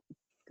 this isn't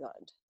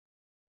good.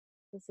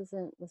 This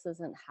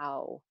isn't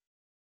how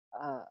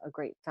a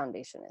great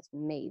foundation is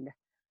made.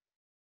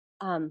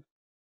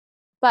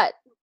 But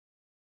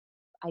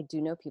I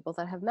do know people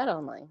that have met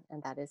online,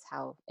 and that is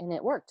how, and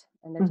it worked,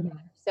 and they're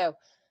together.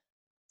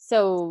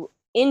 So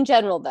in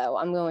general, though,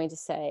 I'm going to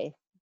say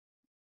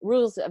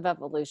rules of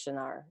evolution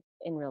are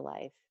in real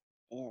life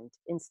and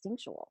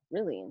instinctual,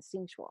 really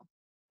instinctual.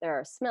 There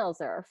are smells,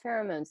 there are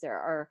pheromones, there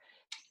are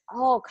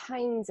all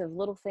kinds of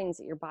little things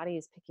that your body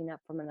is picking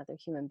up from another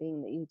human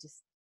being that you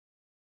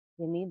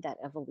need that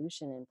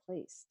evolution in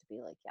place to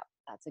be like, yep,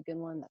 that's a good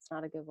one, that's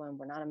not a good one,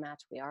 we're not a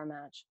match, we are a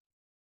match.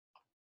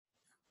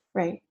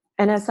 Right.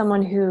 And as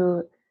someone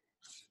who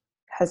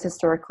has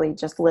historically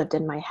just lived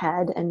in my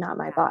head and not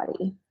my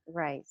body,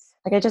 Right.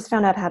 like, I just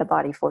found out I had a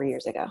body 4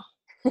 years ago.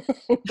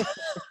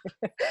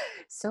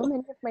 So many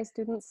of my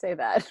students say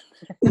that.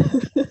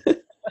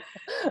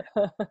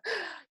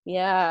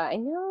 Yeah, I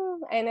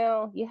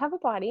know. You have a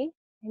body,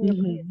 and your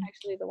body is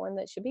actually the one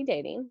that should be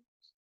dating.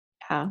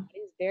 Yeah. It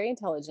is very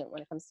intelligent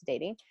when it comes to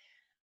dating.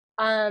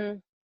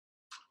 And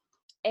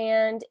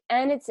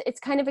it's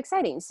kind of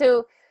exciting.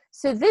 So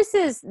this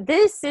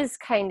is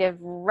kind of,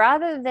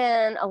 rather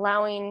than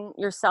allowing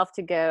yourself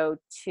to go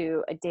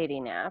to a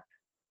dating app,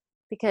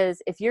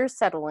 because if you're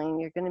settling,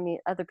 you're going to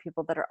meet other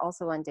people that are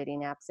also on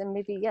dating apps, and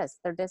maybe, yes,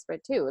 they're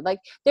desperate too. Like,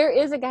 there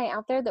is a guy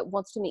out there that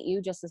wants to meet you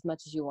just as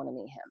much as you want to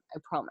meet him. I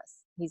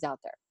promise. He's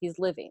out there. He's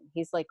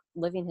like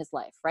living his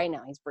life right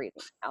now. He's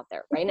breathing out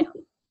there right now.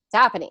 It's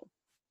happening.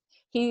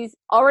 He's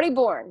already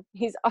born.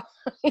 He's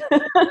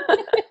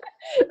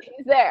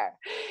there.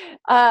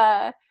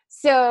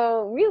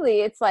 So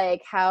really, it's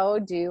like, how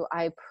do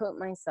I put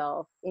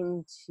myself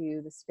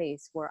into the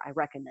space where I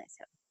recognize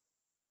him?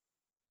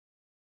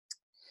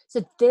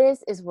 So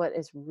this is what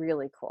is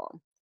really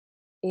cool,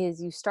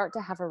 is you start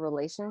to have a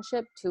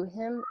relationship to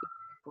him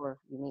before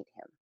you meet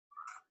him.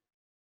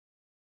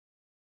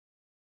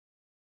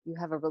 You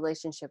have a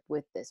relationship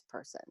with this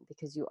person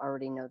because you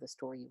already know the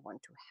story you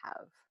want to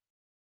have.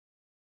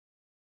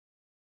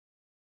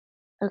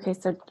 Okay,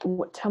 so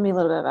tell me a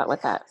little bit about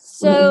what that.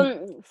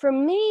 So for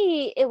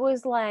me, it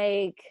was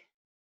like,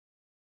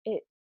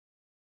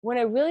 when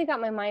I really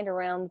got my mind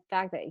around the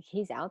fact that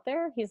he's out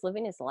there, he's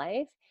living his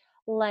life,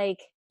 like,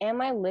 am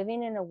I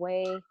living in a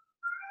way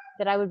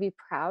that I would be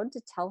proud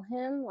to tell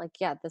him, like,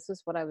 yeah, this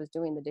is what I was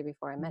doing the day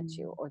before I met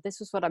you, or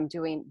this is what I'm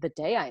doing the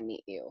day I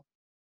meet you,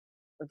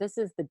 or this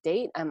is the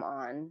date I'm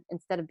on,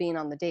 instead of being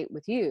on the date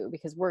with you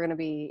because we're going to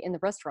be in the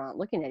restaurant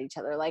looking at each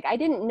other. Like, I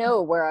didn't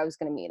know where I was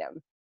going to meet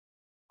him.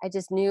 I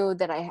just knew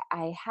that I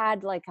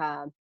had like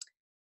a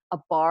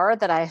bar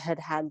that I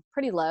had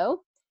pretty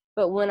low.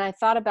 But when I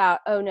thought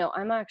about, oh no,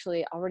 I'm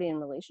actually already in a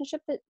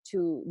relationship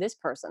to this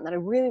person that I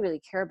really,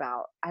 really care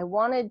about, I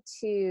wanted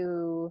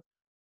to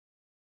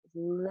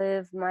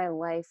live my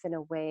life in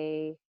a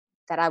way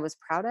that I was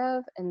proud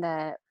of, and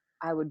that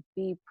I would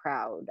be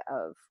proud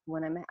of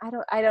when I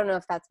don't know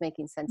if that's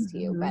making sense to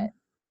you,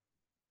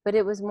 but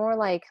it was more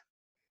like,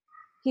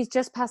 he's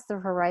just past the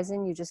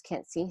horizon, you just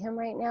can't see him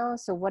right now.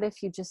 So what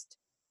if you just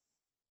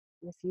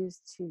refuse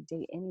to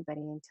date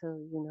anybody until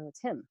you know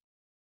it's him?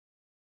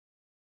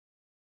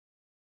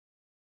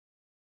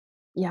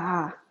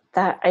 Yeah,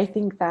 that, I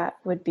think that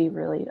would be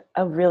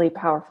a really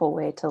powerful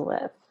way to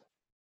live.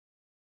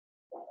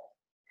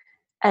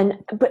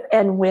 And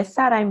with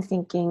that, I'm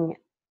thinking,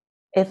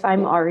 if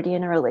I'm already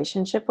in a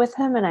relationship with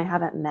him and I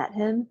haven't met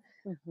him,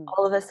 Mm-hmm.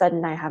 all of a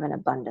sudden I have an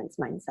abundance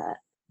mindset.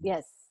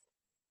 Yes.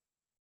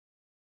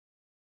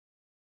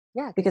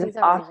 Yeah, because because he's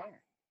it's already off.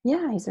 there.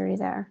 Yeah, he's already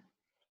there.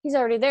 He's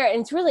already there.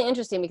 And it's really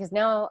interesting because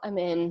now I'm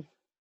in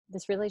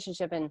this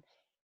relationship and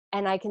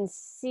I can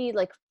see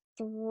like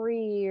 3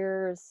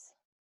 years,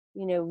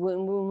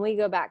 when we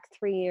go back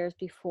 3 years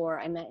before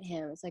I met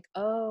him, it's like,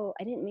 oh,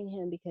 I didn't meet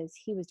him because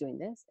he was doing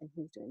this and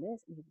he was doing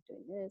this and he was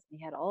doing this. And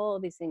he had all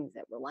these things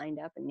that were lined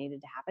up and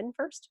needed to happen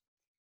first.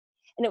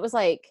 And it was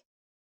like,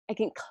 I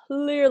can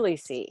clearly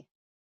see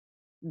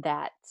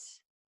that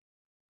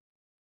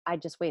I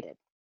just waited.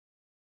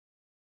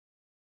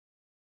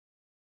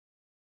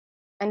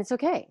 And it's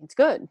okay. It's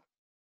good.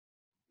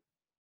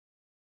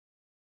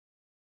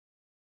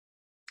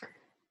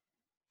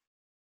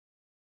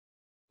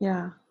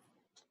 Yeah.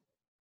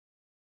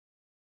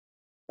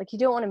 Like, you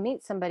don't want to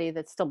meet somebody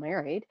that's still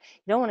married.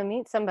 You don't want to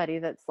meet somebody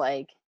that's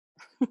like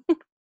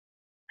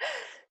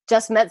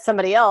just met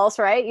somebody else,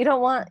 right? You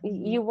don't want,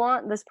 you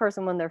want this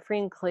person when they're free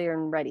and clear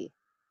and ready.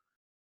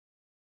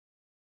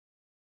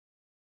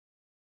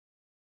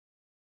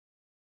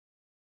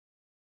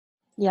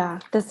 Yeah,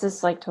 this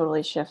is like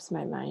totally shifts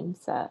my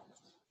mindset.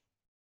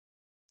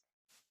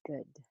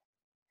 Good.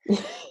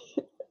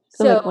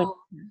 So like when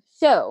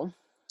So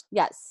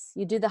yes,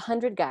 you do the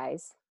 100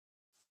 guys.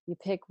 You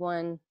pick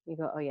one. You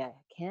go, oh yeah,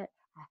 I can't.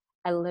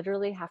 I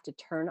literally have to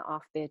turn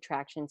off the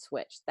attraction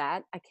switch.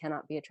 That I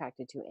cannot be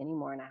attracted to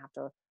anymore, and I have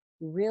to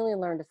really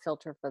learn to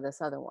filter for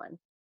this other one,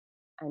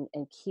 and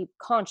keep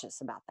conscious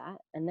about that.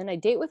 And then I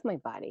date with my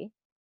body.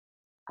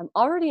 I'm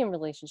already in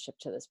relationship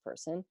to this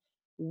person.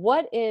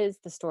 What is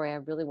the story I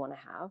really want to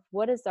have?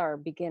 What is our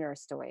beginning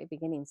story?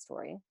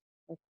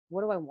 Like,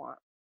 what do I want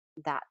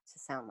that to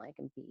sound like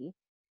and be?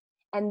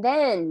 And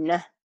then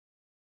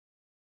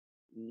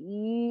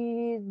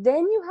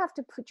you have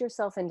to put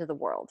yourself into the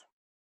world,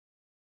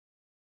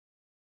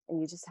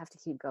 and you just have to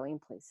keep going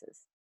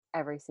places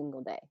every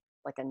single day,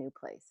 like a new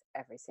place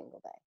every single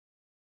day,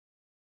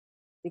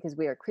 because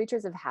we are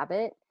creatures of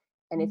habit.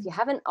 And if you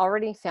haven't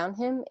already found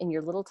him in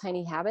your little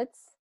tiny habits,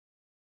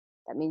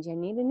 that means you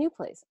need a new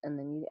place, and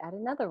then you add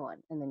another one,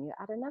 and then you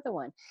add another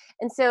one.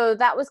 And so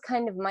that was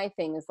kind of my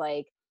thing, is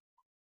like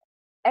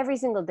every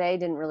single day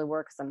didn't really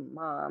work because I'm a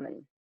mom,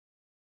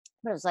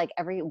 but it was like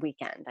every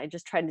weekend I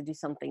just tried to do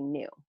something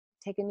new,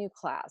 take a new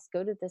class,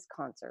 go to this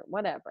concert,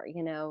 whatever,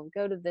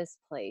 go to this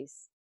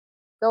place,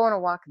 go on a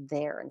walk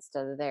there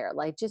instead of there.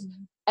 Like, just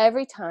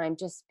every time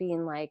just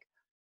being like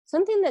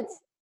something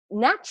that's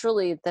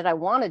naturally that I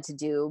wanted to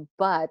do,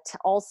 but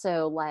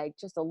also like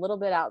just a little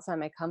bit outside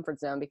my comfort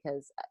zone,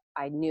 because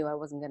I knew I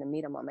wasn't going to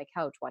meet him on my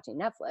couch watching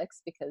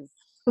Netflix, because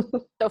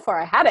so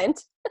far I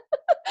hadn't.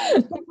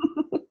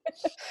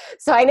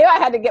 So I knew I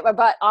had to get my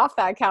butt off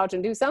that couch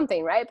and do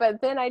something, right?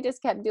 But then I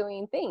just kept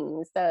doing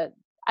things that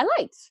I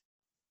liked.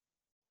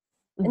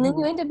 And then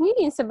you end up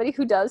meeting somebody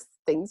who does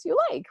things you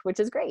like, which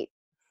is great.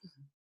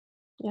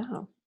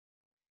 Yeah.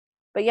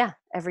 But yeah,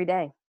 every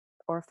day,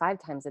 or 5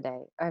 times a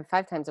day, or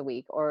 5 times a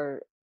week,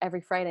 or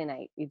every Friday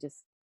night,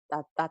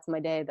 that's my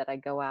day that I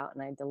go out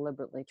and I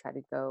deliberately try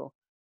to go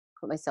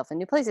put myself in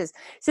new places.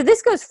 So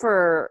this goes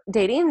for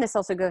dating. This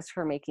also goes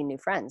for making new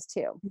friends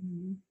too.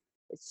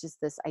 It's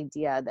just this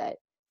idea that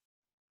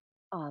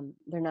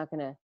they're not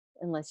gonna,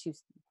 unless you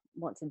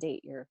want to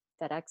date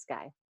that ex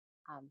guy,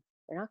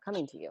 they're not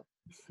coming to you.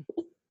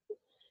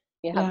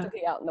 You have Yeah. to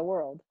be out in the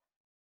world.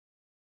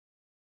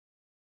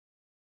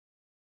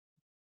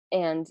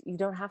 And you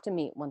don't have to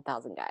meet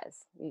 1,000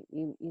 guys.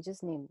 You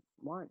just need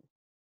one.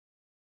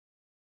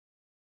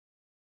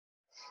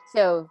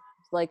 So,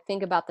 like,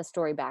 think about the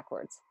story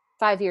backwards.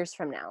 5 years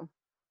from now,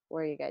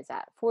 where are you guys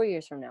at? 4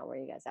 years from now, where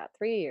are you guys at?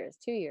 3 years,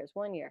 2 years,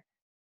 1 year,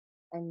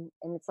 and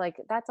it's like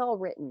that's all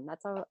written.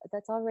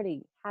 That's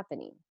already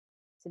happening.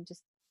 So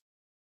just,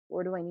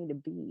 where do I need to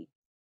be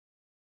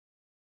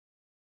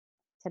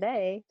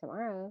today,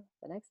 tomorrow,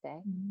 the next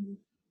day?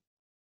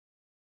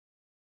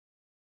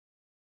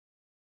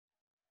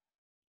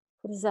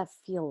 What does that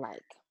feel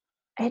like?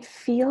 It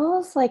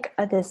feels like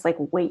this like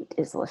weight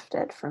is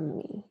lifted from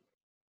me.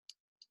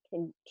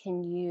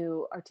 Can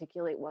you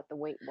articulate what the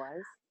weight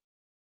was?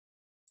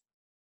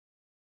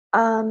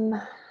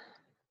 Um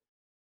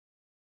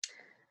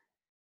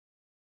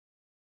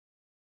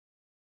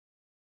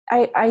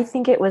I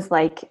think it was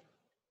like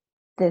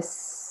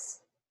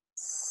this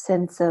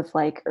sense of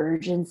like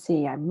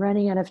urgency. I'm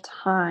running out of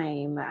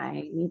time.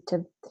 I need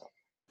to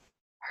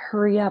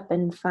hurry up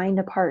and find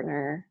a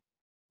partner.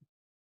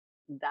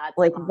 That's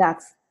Like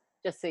that's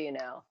just so you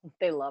know,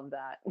 they love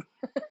that.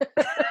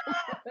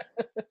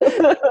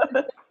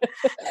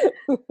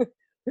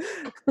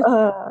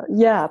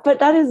 yeah, but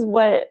that is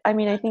what I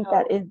mean. I think Oh.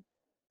 that is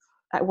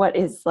what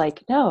is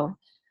like, no,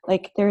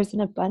 like there's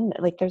an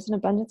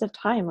abundance of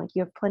time. Like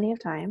you have plenty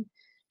of time.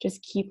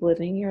 Just keep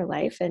living your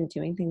life and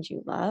doing things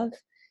you love.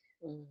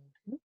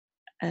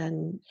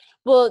 And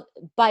Well,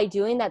 by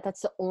doing that,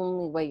 that's the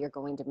only way you're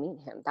going to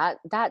meet him.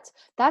 That's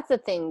the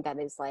thing that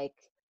is like,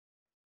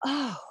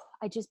 oh,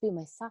 I just be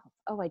myself.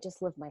 Oh, I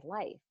just live my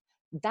life.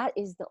 That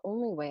is the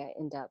only way I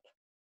end up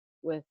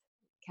with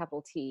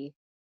capital T,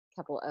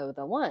 capital O,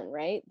 the one,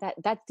 right?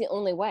 That's the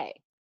only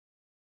way.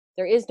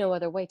 There is no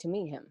other way to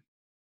meet him.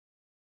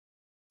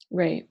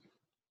 Right.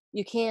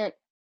 You can't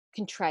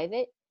contrive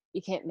it.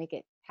 You can't make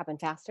it happen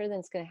faster than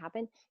it's going to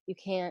happen. You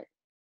can't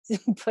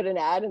put an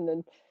ad in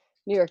the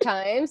New York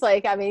Times.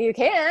 Like, I mean, you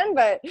can,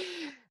 but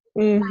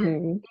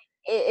Mm-hmm.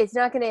 it's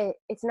not gonna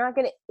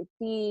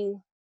be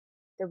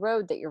the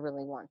road that you're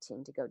really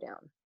wanting to go down.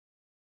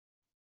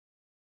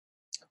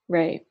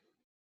 Right.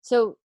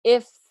 So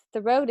if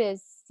the road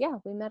is, yeah,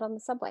 we met on the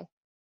subway.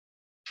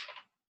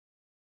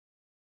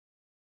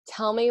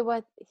 Tell me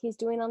what he's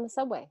doing on the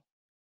subway.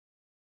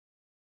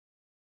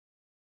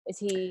 Is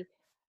he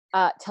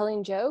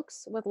telling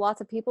jokes with lots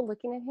of people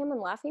looking at him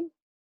and laughing?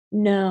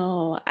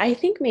 No, I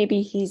think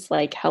maybe he's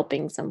like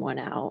helping someone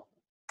out.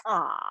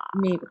 Ah,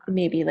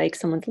 Maybe like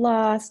someone's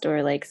lost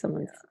or like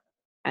someone's,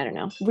 I don't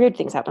know. Weird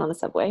things happen on the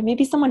subway.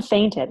 Maybe someone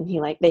fainted and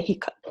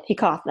he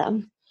caught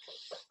them.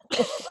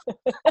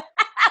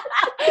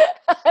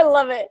 I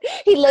love it.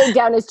 He laid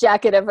down his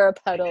jacket over a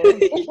puddle.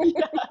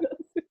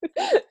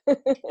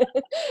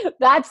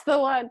 That's the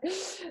one.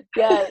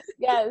 Yes,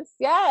 yes,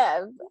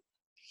 yeah.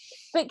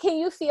 But can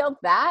you feel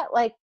that?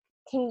 Like,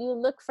 can you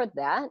look for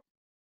that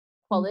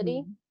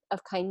quality Mhm.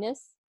 of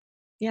kindness?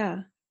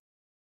 Yeah.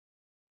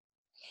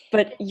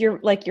 But you're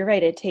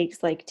right. It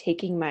takes like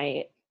taking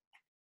my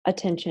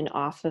attention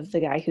off of the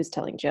guy who's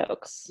telling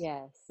jokes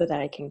Yes, so that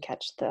I can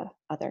catch the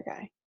other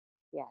guy.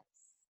 yes.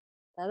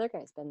 The other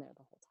guy's been there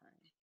the whole time.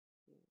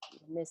 You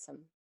miss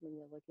him when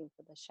you're looking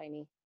for the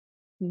shiny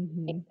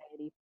Hmm.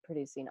 anxiety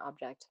producing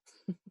object.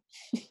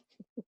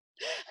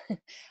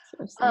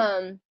 So sad.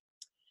 um,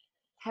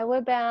 how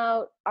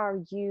about, are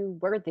you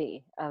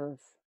worthy of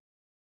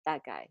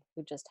that guy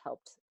who just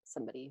helped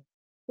somebody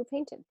who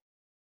fainted?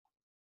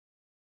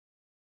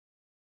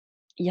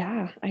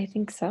 Yeah, I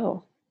think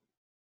so.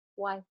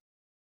 Why?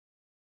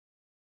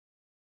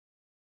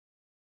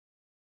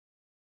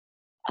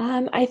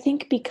 I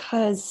think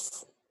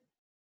because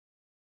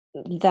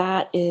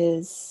that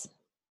is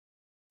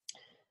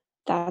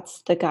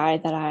that's the guy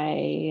that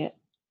I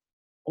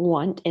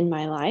want in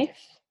my life,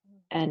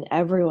 and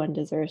everyone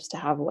deserves to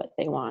have what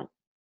they want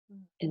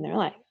in their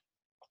life.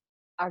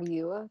 Are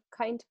you a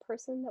kind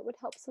person that would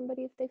help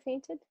somebody if they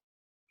fainted?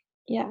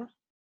 Yeah.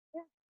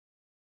 Yeah.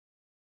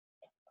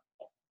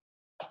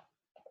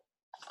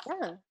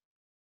 Yeah.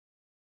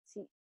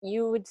 See,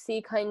 you would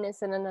see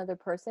kindness in another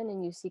person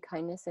and you see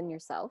kindness in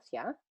yourself.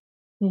 Yeah.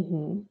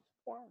 Hmm.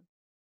 Yeah.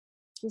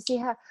 You see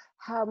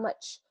how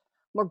much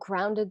more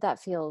grounded that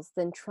feels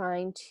than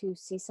trying to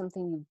see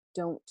something you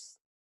don't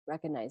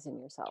recognize in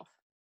yourself.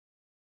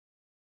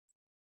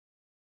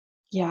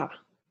 Yeah.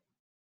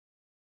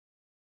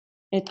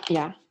 It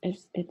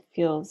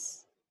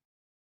feels,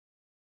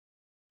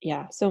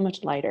 yeah, so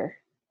much lighter.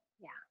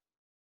 Yeah.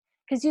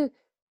 Because you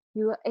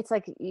it's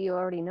like you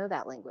already know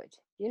that language.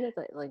 You know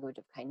the language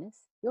of kindness.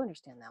 You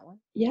understand that one.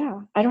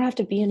 Yeah, I don't have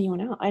to be anyone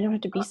else. I don't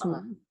have to be Uh-uh.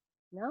 someone.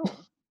 No.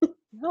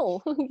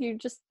 No. You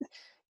just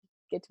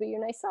get to be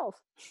your nice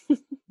self.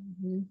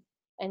 Mhm.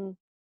 and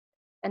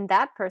and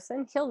that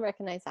person, he'll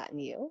recognize that in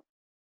you.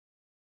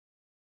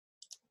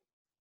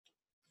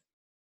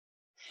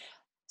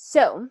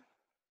 So,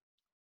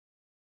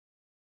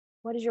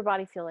 what does your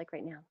body feel like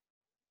right now?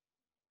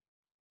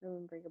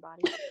 Remember your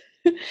body.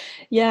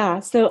 Yeah,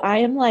 so I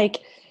am like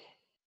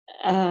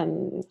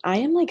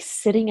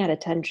sitting at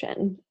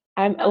attention.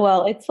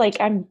 Oh, It's like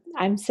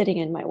I'm sitting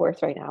in my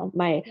worth right now.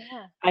 yeah.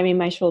 I mean,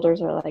 my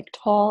shoulders are like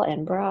tall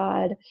and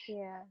broad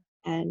Yeah.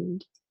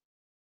 and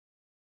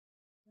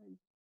Good.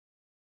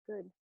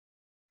 Good.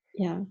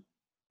 yeah.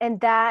 And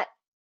that,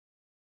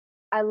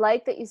 I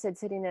like that you said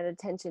sitting at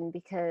attention,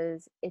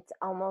 because it's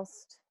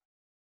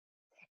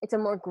a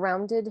more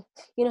grounded,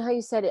 you know how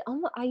you said it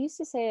almost, I used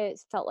to say it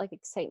felt like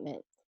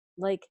excitement.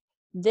 Like,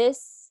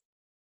 this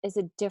is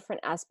a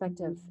different aspect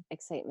of Mhm.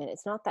 excitement.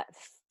 It's not that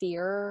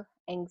fear,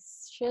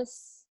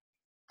 anxious.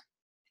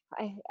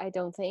 I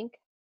don't think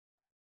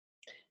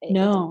it's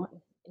No.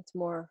 it's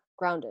more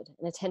grounded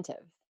and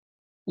attentive.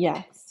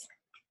 Yes.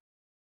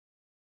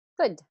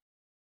 Good.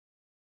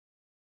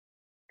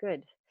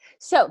 Good.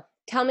 So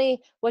tell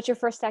me, what's your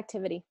first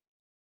activity?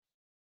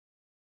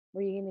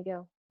 Where are you gonna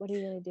go? What are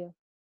you gonna do?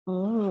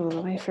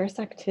 Oh, my first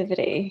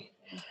activity.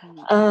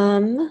 Mhm.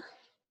 Um,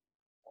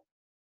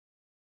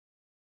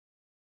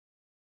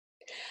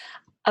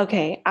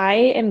 okay, I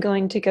am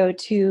going to go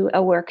to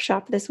a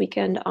workshop this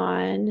weekend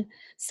on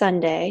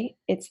Sunday.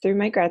 It's through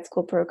my grad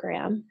school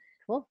program.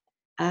 Cool.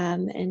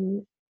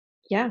 And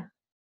yeah,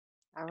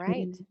 All I'm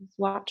right. gonna just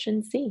watch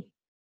and see.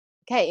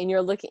 Okay, and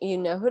you're looking. You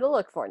know who to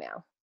look for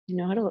now, You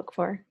know how to look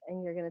for.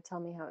 and you're gonna tell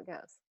me how it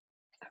goes.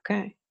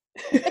 Okay.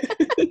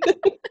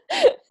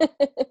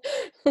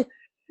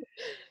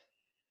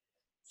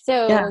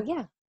 So Yeah.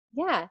 yeah,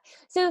 yeah.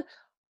 So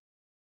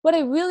what I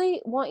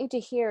really want you to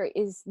hear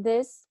is,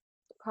 this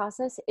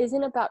process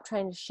isn't about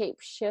trying to shape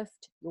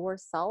shift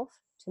yourself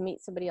to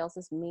meet somebody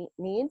else's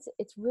needs.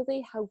 It's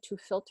really how to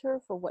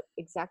filter for what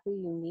exactly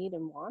you need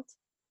and want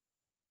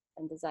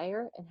and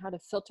desire, and how to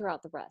filter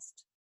out the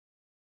rest.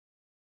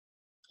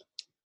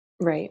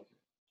 Right.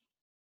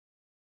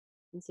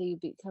 And so you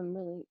become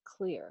really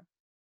clear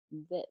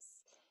this.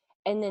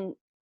 And then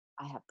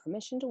I have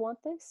permission to want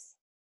this.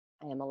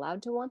 I am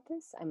allowed to want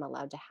this. I'm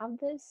allowed to have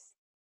this.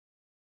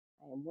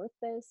 I am worth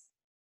this.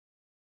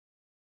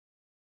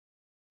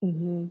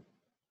 Mm-hmm.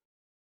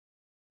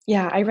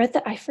 Yeah, I read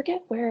that. I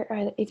forget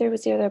where, either it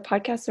was the other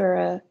podcast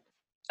or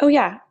oh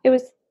yeah, it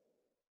was,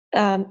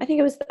 I think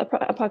it was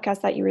a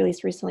podcast that you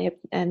released recently,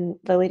 and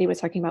the lady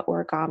was talking about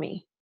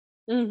origami,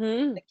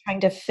 Mm-hmm. like trying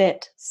to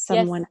fit Yes.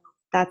 someone.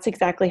 That's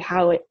exactly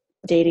how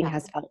dating Yeah.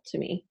 has felt to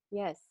me.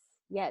 Yes.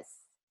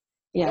 Yes.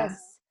 Yeah.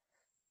 Yes.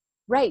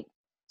 Right.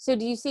 So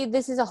do you see,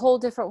 this is a whole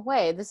different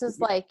way. This is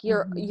like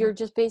you're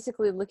just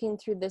basically looking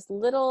through this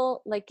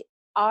little, like,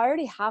 I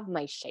already have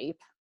my shape.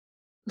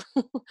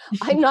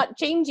 I'm not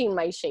changing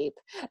my shape.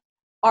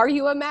 Are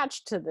you a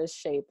match to this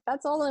shape?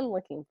 That's all I'm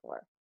looking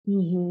for.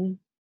 Mm-hmm.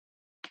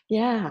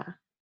 Yeah.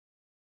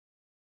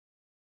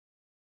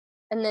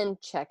 And then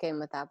check in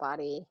with that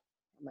body.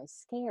 Am I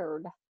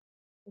scared?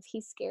 If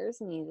he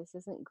scares me, this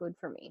isn't good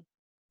for me.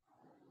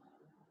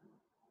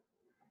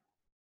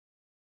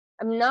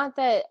 I'm not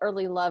that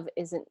early love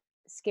isn't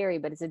scary,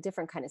 but it's a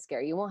different kind of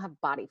scary. You won't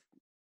have body.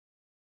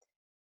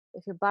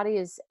 If your body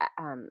is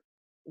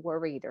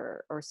worried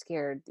or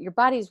scared, your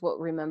body's what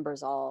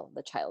remembers all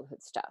the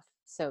childhood stuff.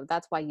 So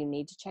that's why you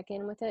need to check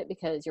in with it,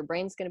 because your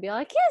brain's going to be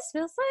like, yes,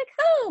 feels like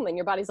home. And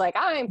your body's like,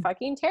 I'm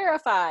fucking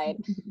terrified.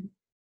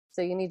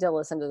 So you need to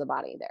listen to the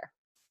body there.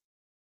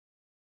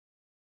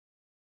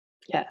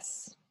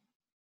 Yes.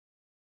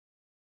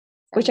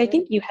 Which I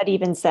think you had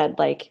even said,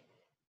 like,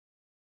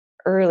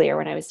 earlier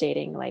when I was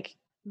dating, like,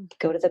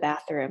 go to the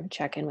bathroom,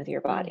 check in with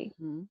your body.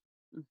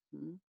 Mm-hmm.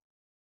 Mm-hmm.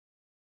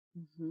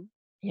 Mm-hmm.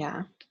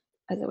 Yeah,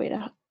 as a way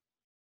to.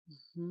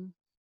 Mm-hmm.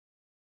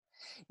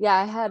 Yeah,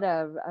 I had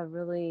a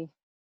really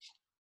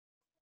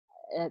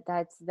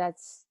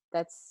that's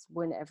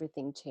when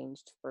everything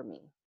changed for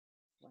me,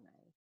 when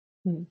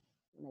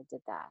I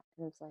did that.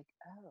 And it was like,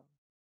 oh,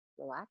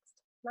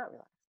 relaxed, not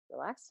relaxed,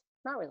 relaxed,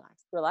 not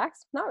relaxed,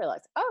 relaxed, not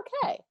relaxed.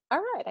 Okay, all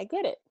right, I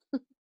get it.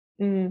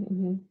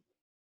 Mm-hmm.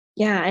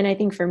 Yeah, and I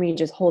think for me,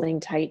 just holding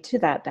tight to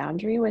that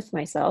boundary with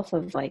myself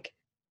of, like,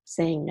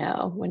 saying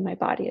no when my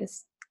body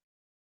is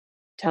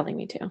telling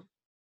me to.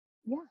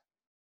 Yeah,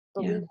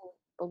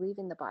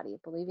 believing the body,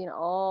 believing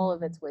all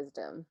of its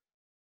wisdom.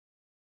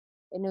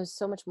 It knows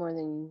so much more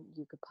than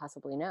you could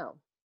possibly know.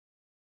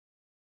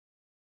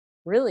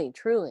 Really,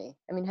 truly.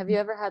 I mean, have you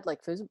ever had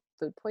like food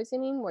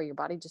poisoning where your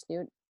body just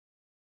knew it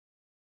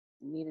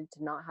needed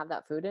to not have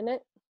that food in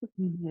it?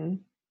 Mm-hmm.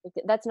 Like,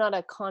 that's not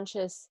a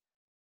conscious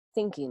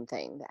thinking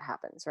thing that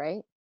happens,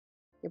 right?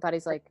 Your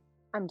body's like,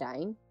 I'm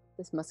dying.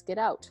 This must get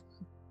out.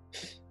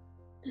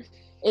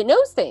 It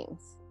knows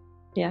things.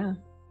 Yeah.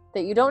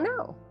 That you don't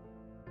know.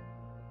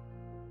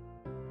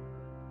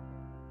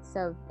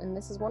 So, and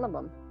this is one of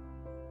them.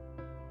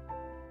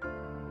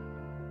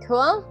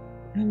 Cool?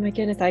 Oh my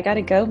goodness, I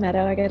gotta go,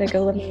 Meadow. I gotta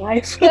go live my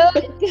life. Go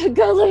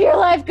live your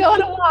life. Go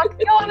on a walk.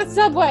 Go on a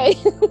subway.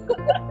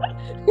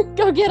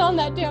 Go get on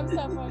that damn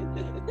subway.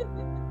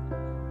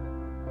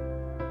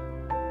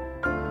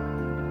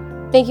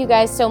 Thank you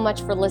guys so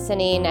much for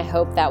listening. I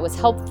hope that was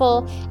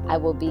helpful. I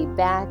will be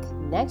back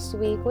next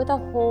week with a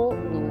whole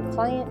new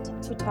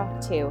client to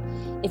talk to.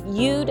 If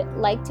you'd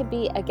like to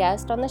be a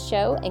guest on the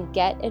show and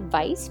get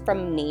advice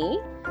from me,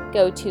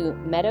 go to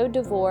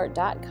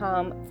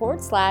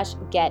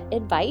meadowdevore.com/get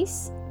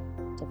advice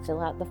to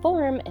fill out the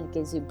form, and it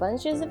gives you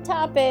bunches of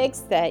topics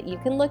that you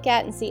can look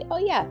at and see, oh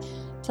yeah,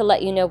 to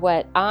let you know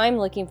what I'm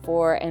looking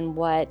for and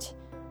what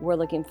we're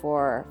looking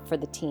for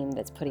the team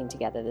that's putting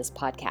together this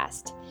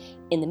podcast.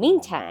 In the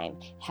meantime,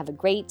 have a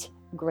great,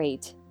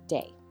 great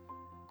day.